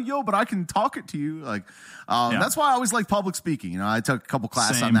I was like, but I can talk it to you. Like, that's why I always like public speaking. I took a couple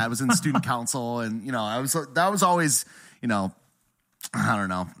classes on that. I was in student council, and that was always, I don't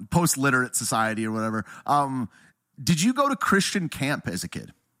know, post-literate society or whatever. Did you go to Christian camp as a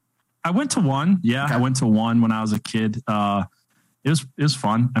kid? I went to one. Yeah, okay. I went to one when I was a kid. It was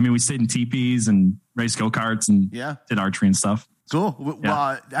fun. I mean, we stayed in teepees and raced go-karts and did archery and stuff. Cool.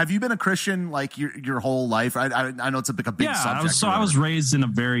 Have you been a Christian like your whole life? I know it's a big subject. I was raised in a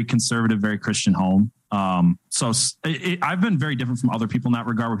very conservative, very Christian home. I've been very different from other people in that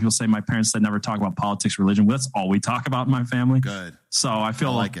regard, where people say my parents said never talk about politics, religion. Well, that's all we talk about in my family. Good. So I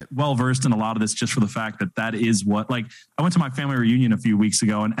feel like well versed in a lot of this just for the fact that is what, like, I went to my family reunion a few weeks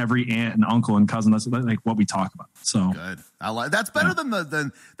ago, and every aunt and uncle and cousin, that's like what we talk about. So good. That's better than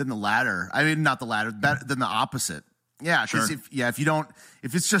the latter. I mean, not the latter, better than the opposite. Yeah, because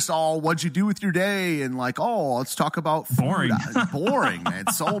if it's just all what'd you do with your day and like, let's talk about food. Boring, man.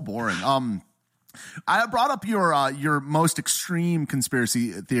 It's so boring. I brought up your most extreme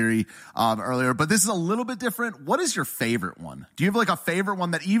conspiracy theory earlier, but this is a little bit different. What is your favorite one? Do you have like a favorite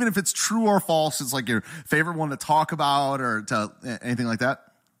one that even if it's true or false, it's like your favorite one to talk about or to anything like that?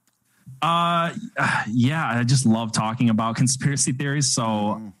 Yeah, I just love talking about conspiracy theories.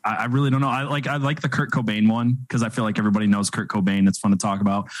 So I really don't know. I like the Kurt Cobain one because I feel like everybody knows Kurt Cobain. It's fun to talk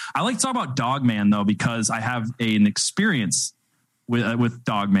about. I like to talk about Dog Man though, because I have an experience with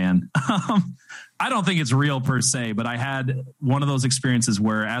Dogman. I don't think it's real per se, but I had one of those experiences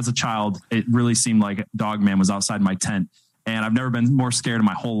where as a child, it really seemed like Dogman was outside my tent, and I've never been more scared in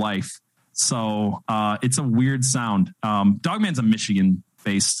my whole life. So it's a weird sound. Dogman's a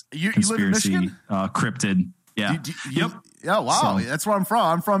Michigan-based conspiracy cryptid. Yeah. Yep. Yeah. Wow. So, that's where I'm from.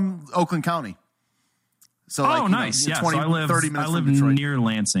 I'm from Oakland County. So nice. 20, so I live 30 minutes I live from Detroit. near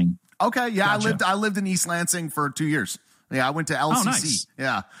Lansing. Okay. Yeah. Gotcha. I lived in East Lansing for 2 years. Yeah. I went to LCC. Nice.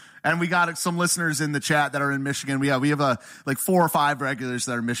 Yeah. And we got some listeners in the chat that are in Michigan. We have 4 or 5 regulars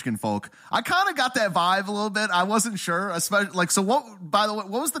that are Michigan folk. I kind of got that vibe a little bit. I wasn't sure, especially so by the way,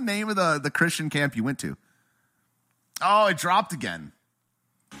 what was the name of the Christian camp you went to? Oh, it dropped again.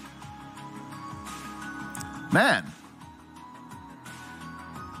 Man.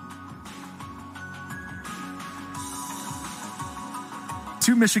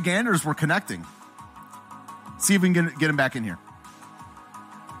 Two Michiganders were connecting. See if we can get him back in here.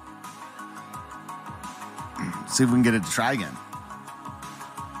 See if we can get it to try again.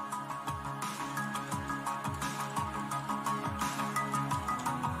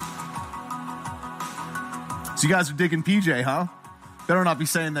 So you guys are digging PJ, huh? Better not be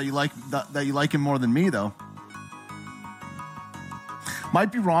saying that you like him more than me, though.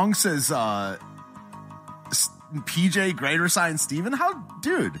 Might be wrong, says PJ greater sign Steven. How,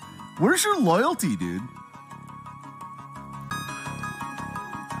 dude? Where's your loyalty, dude?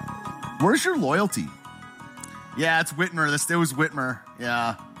 Where's your loyalty? Yeah, it's Whitmer. It was Whitmer.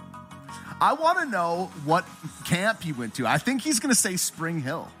 Yeah. I want to know what camp he went to. I think he's going to say Spring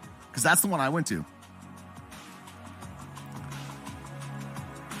Hill because that's the one I went to.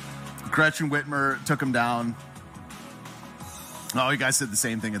 Gretchen Whitmer took him down. Oh, you guys said the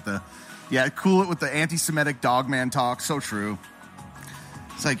same thing cool it with the anti-Semitic Dogman talk. So true.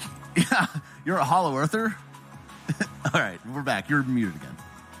 It's like, yeah, you're a hollow earther? All right, we're back. You're muted again.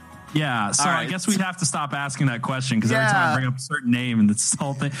 Yeah, so right. I guess we'd have to stop asking that question because every time I bring up a certain name and it's the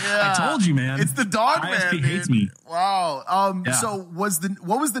whole thing. Yeah. I told you, man. It's the Dogman. ISP hates me. Wow. So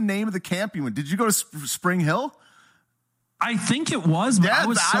what was the name of the camp you went? Did you go to Spring Hill? I think it was, but I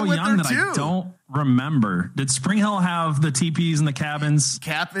was so young that I don't remember. Did Spring Hill have the teepees and the cabins?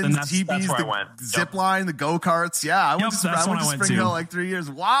 Cabins, teepees, the zip line, the go-karts. Yeah, I went to Spring Hill like 3 years.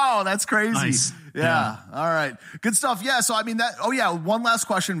 Wow, that's crazy. Nice. Yeah. All right. Good stuff. Yeah, so I mean that. Oh, yeah, one last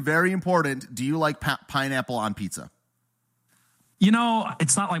question, very important. Do you like pineapple on pizza? You know,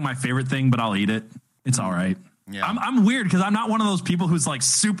 it's not like my favorite thing, but I'll eat it. It's all right. Yeah. I'm weird because I'm not one of those people who's like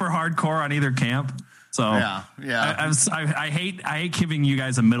super hardcore on either camp. So yeah. I hate giving you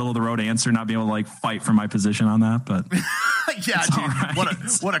guys a middle of the road answer, not being able to like fight for my position on that. But yeah, dude,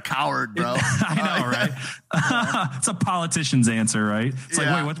 right. what a coward, bro. I know, right? It's a politician's answer, right? It's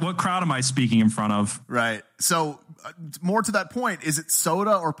like, wait, what crowd am I speaking in front of? Right. So more to that point, is it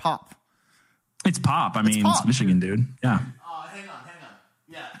soda or pop? It's pop. I mean, it's Michigan, dude. Yeah. Hang on.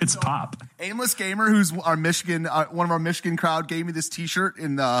 Yeah, it's pop. Aimless Gamer, who's our Michigan, one of our Michigan crowd, gave me this T-shirt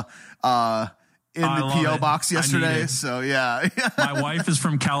in the PO box yesterday. So yeah. My wife is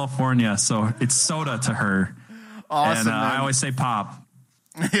from California, so it's soda to her. Awesome. And I always say pop.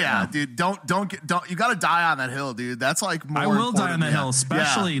 Yeah, dude. Don't. You got to die on that hill, dude. That's like more. I will die on that hill,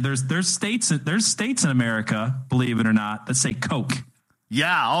 especially there's states in America, believe it or not, that say Coke.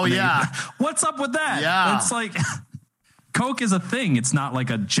 Yeah. Oh yeah. What's up with that? Yeah. It's like Coke is a thing. It's not like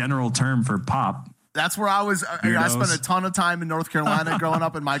a general term for pop. That's where I was. I spent a ton of time in North Carolina growing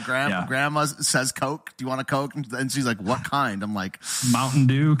up, and my grandma says Coke. Do you want a Coke? And she's like, "What kind?" I'm like, Mountain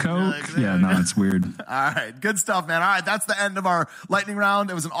Dew Coke. Yeah, no, it's weird. All right, good stuff, man. All right, that's the end of our lightning round.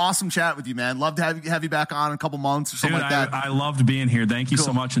 It was an awesome chat with you, man. Love to have you back on in a couple months or something like that. I loved being here. Thank you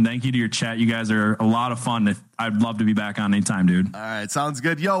so much, and thank you to your chat. You guys are a lot of fun. I'd love to be back on anytime, dude. All right, sounds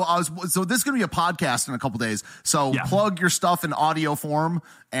good. Yo, so this is gonna be a podcast in a couple days. So plug your stuff in audio form.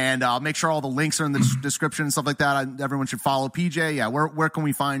 And I'll make sure all the links are in the description and stuff like that. Everyone should follow PJ. Yeah, where can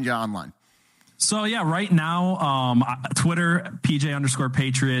we find you online? So, yeah, right now, Twitter,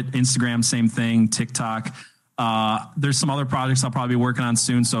 PJ_Patriot, Instagram, same thing, TikTok. There's some other projects I'll probably be working on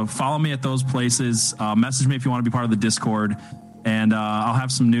soon. So follow me at those places. Message me if you want to be part of the Discord. And I'll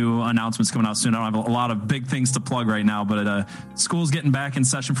have some new announcements coming out soon. I don't have a lot of big things to plug right now, but school's getting back in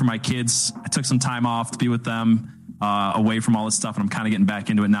session for my kids. I took some time off to be with them. Away from all this stuff, and I'm kind of getting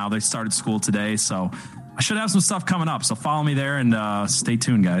back into it now. They started school today, so I should have some stuff coming up. So follow me there and stay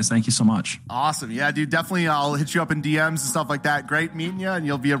tuned, guys. Thank you so much. Awesome. Yeah, dude, definitely. I'll hit you up in DMs and stuff like that. Great meeting you, and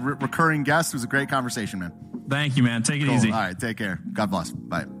you'll be a recurring guest. It was a great conversation, man. Thank you, man. Take it easy. All right, take care. God bless.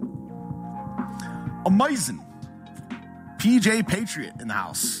 Bye. Amazing. PJ Patriot in the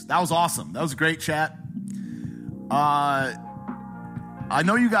house. That was awesome. That was a great chat. I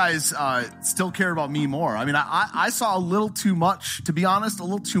know you guys still care about me more. I mean, I saw a little too much, to be honest, a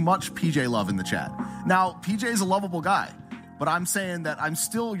little too much PJ love in the chat. Now, PJ is a lovable guy, but I'm saying that I'm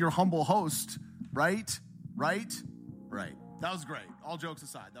still your humble host, right? Right? Right. That was great. All jokes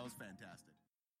aside, that was fantastic.